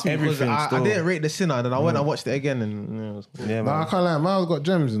He taste in bust me because everything I still. didn't rate The Sinner, and then I went and watched it again, and it was cool. Yeah, Nah, I man. can't lie. Miles got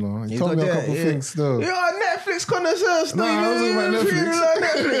gems, you know. He He's told got me a that, couple yeah. things still. You're a Netflix connoisseur still. Nah, I wasn't about You Netflix. like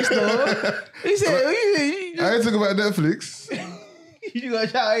Netflix though. He said, I ain't talking about Netflix. you got to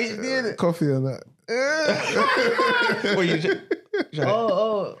shout HD in it. Coffee and that.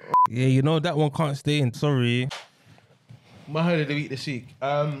 Oh. Yeah, you know that one can't stay in. Sorry. My highlight of the week this week.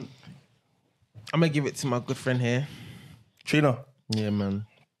 I'm gonna give it to my good friend here. Trinna. Yeah, man.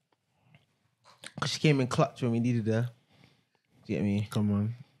 She came in clutch when we needed her. Do you get me? Come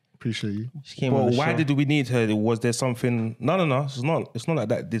on. Appreciate you. She came on Well, the why show. did we need her? Was there something? No. It's not like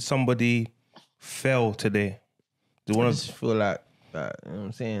that. Did somebody fail today? Did I one of just feel like that, you know what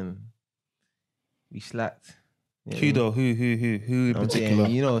I'm saying? We slacked. You know who though? Who in what I'm particular?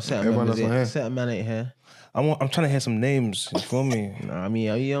 saying? You know, certain Everyone members that's on ain't, here. certain man ain't here. I'm trying to hear some names. You feel me? Nah, I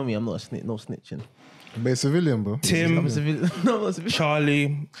mean, you know me, I'm not no snitching. But it's civilian, bro. I'm Tim, a civilian. No, I'm not a civilian. Charlie,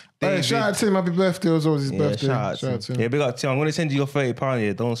 Hey, David. shout out to him. Happy birthday. It was always his birthday. shout out to to him. Yeah, big up Tim. I'm gonna send you your £30.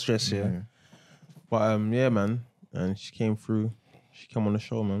 Yeah, don't stress. Yeah. But yeah, man. And she came through. She came on the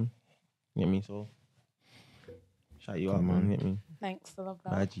show, man. You get me? So shout you out, man. You get me? Thanks, I love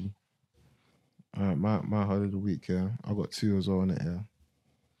that. Baji. All right, my holiday of the week, yeah. I got 2 as well in it, yeah.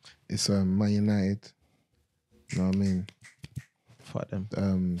 It's Man United. You know what I mean? Fuck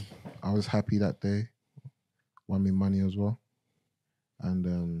them. I was happy that day. Won me money as well.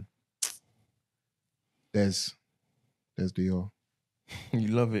 And there's Dior. You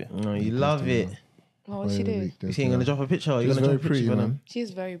love it. No, you love it. Oh, what she do? You saying gonna drop a picture? You're She's gonna very drop a pretty, picture for man. them?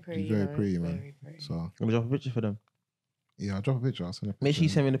 She's very pretty. She's very though. pretty, man. Very pretty. So Gonna drop a picture for them. yeah, I'll drop a picture. I'll send a picture. Make sure you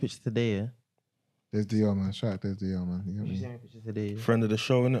send me the picture today, yeah? There's Dior, man. Shout out, there's Dior, man. You get Make sure you me? send me a picture today. Yeah? Friend of the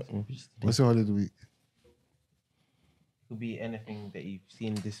show, innit? Send me a picture today. What's your holiday of the week? Could be anything that you've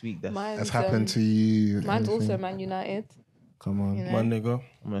seen this week that's Mine's, That's happened to you? Mine's anything? also Man United. Come on. You know? My nigga.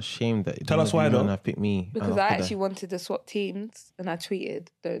 I'm ashamed that Tell us why, though. I picked me. Because I actually wanted to swap teams and I tweeted,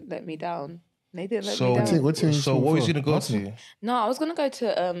 "Don't let me down." And they didn't let So- me down. What team you So support what was for? you gonna go Arsenal? to? No, I was gonna go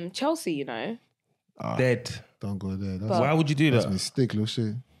to Chelsea. You know, Dead. Don't go there. That's, But- Why would you do that's that? mistake, little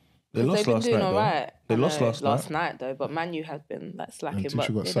shit. They 'cause lost they've been last doing night, all though. right. They I lost know, last night. night though, but Man U has been like slacking, Tuchel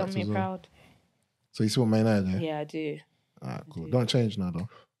but got they sacked done me as well. proud. So you support Man United, yeah? Yeah, I do. Alright, cool. Don't change now, though.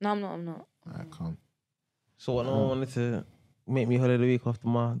 No, I'm not. Alright, calm. So what? No one wanted to make me holiday of the week after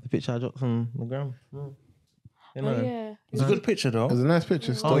the picture I dropped on the gram. You know? Oh yeah. It's a good picture, It was though. a nice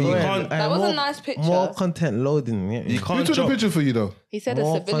picture. Oh, Still. you yeah. can't- That was a nice picture. More content loading. Yeah. You Who can't took the jump. picture for you, though? He said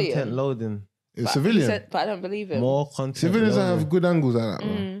More a civilian. content loading. It's But he civilian. said- but I don't believe him. More content. Civilians loading. have good angles like that,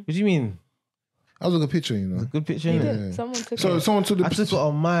 bro. Mm. What do you mean? That was a good picture, you know. Good picture, He innit? did. Yeah. Someone took So it. someone took the I picture. took it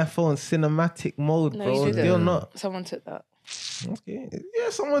on my phone, cinematic mode, No, bro. you didn't. Still not. Someone took that. Okay. Yeah,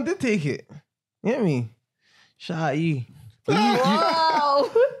 someone did take it. You get me? Shout out you. Wow!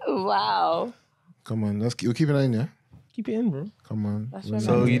 Wow! Come on, we're keeping that in, yeah? Keep it in, bro. Come on. That's Relax.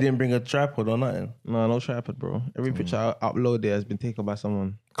 So you didn't bring a tripod or nothing? No tripod, bro. Every picture I upload there has been taken by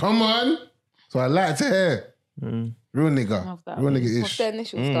someone. Come on. So I like to hear. Mm. Real Love nigga. that. Real nigga What's ish. the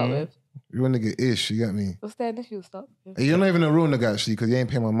initial start with? Real nigga ish, you get me? What's the initial start with? Hey, you're not even a real nigga actually because you ain't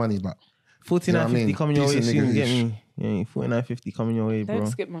paying my money, but $49.50 You know what I mean? coming your way Decent soon. You get nigga-ish. me? Yeah, $49.50 coming your way, bro. Don't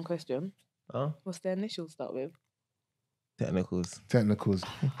skip my question. Huh? What's the initial start with? Technicals. technicals.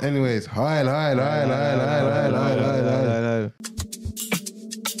 Anyways, hi.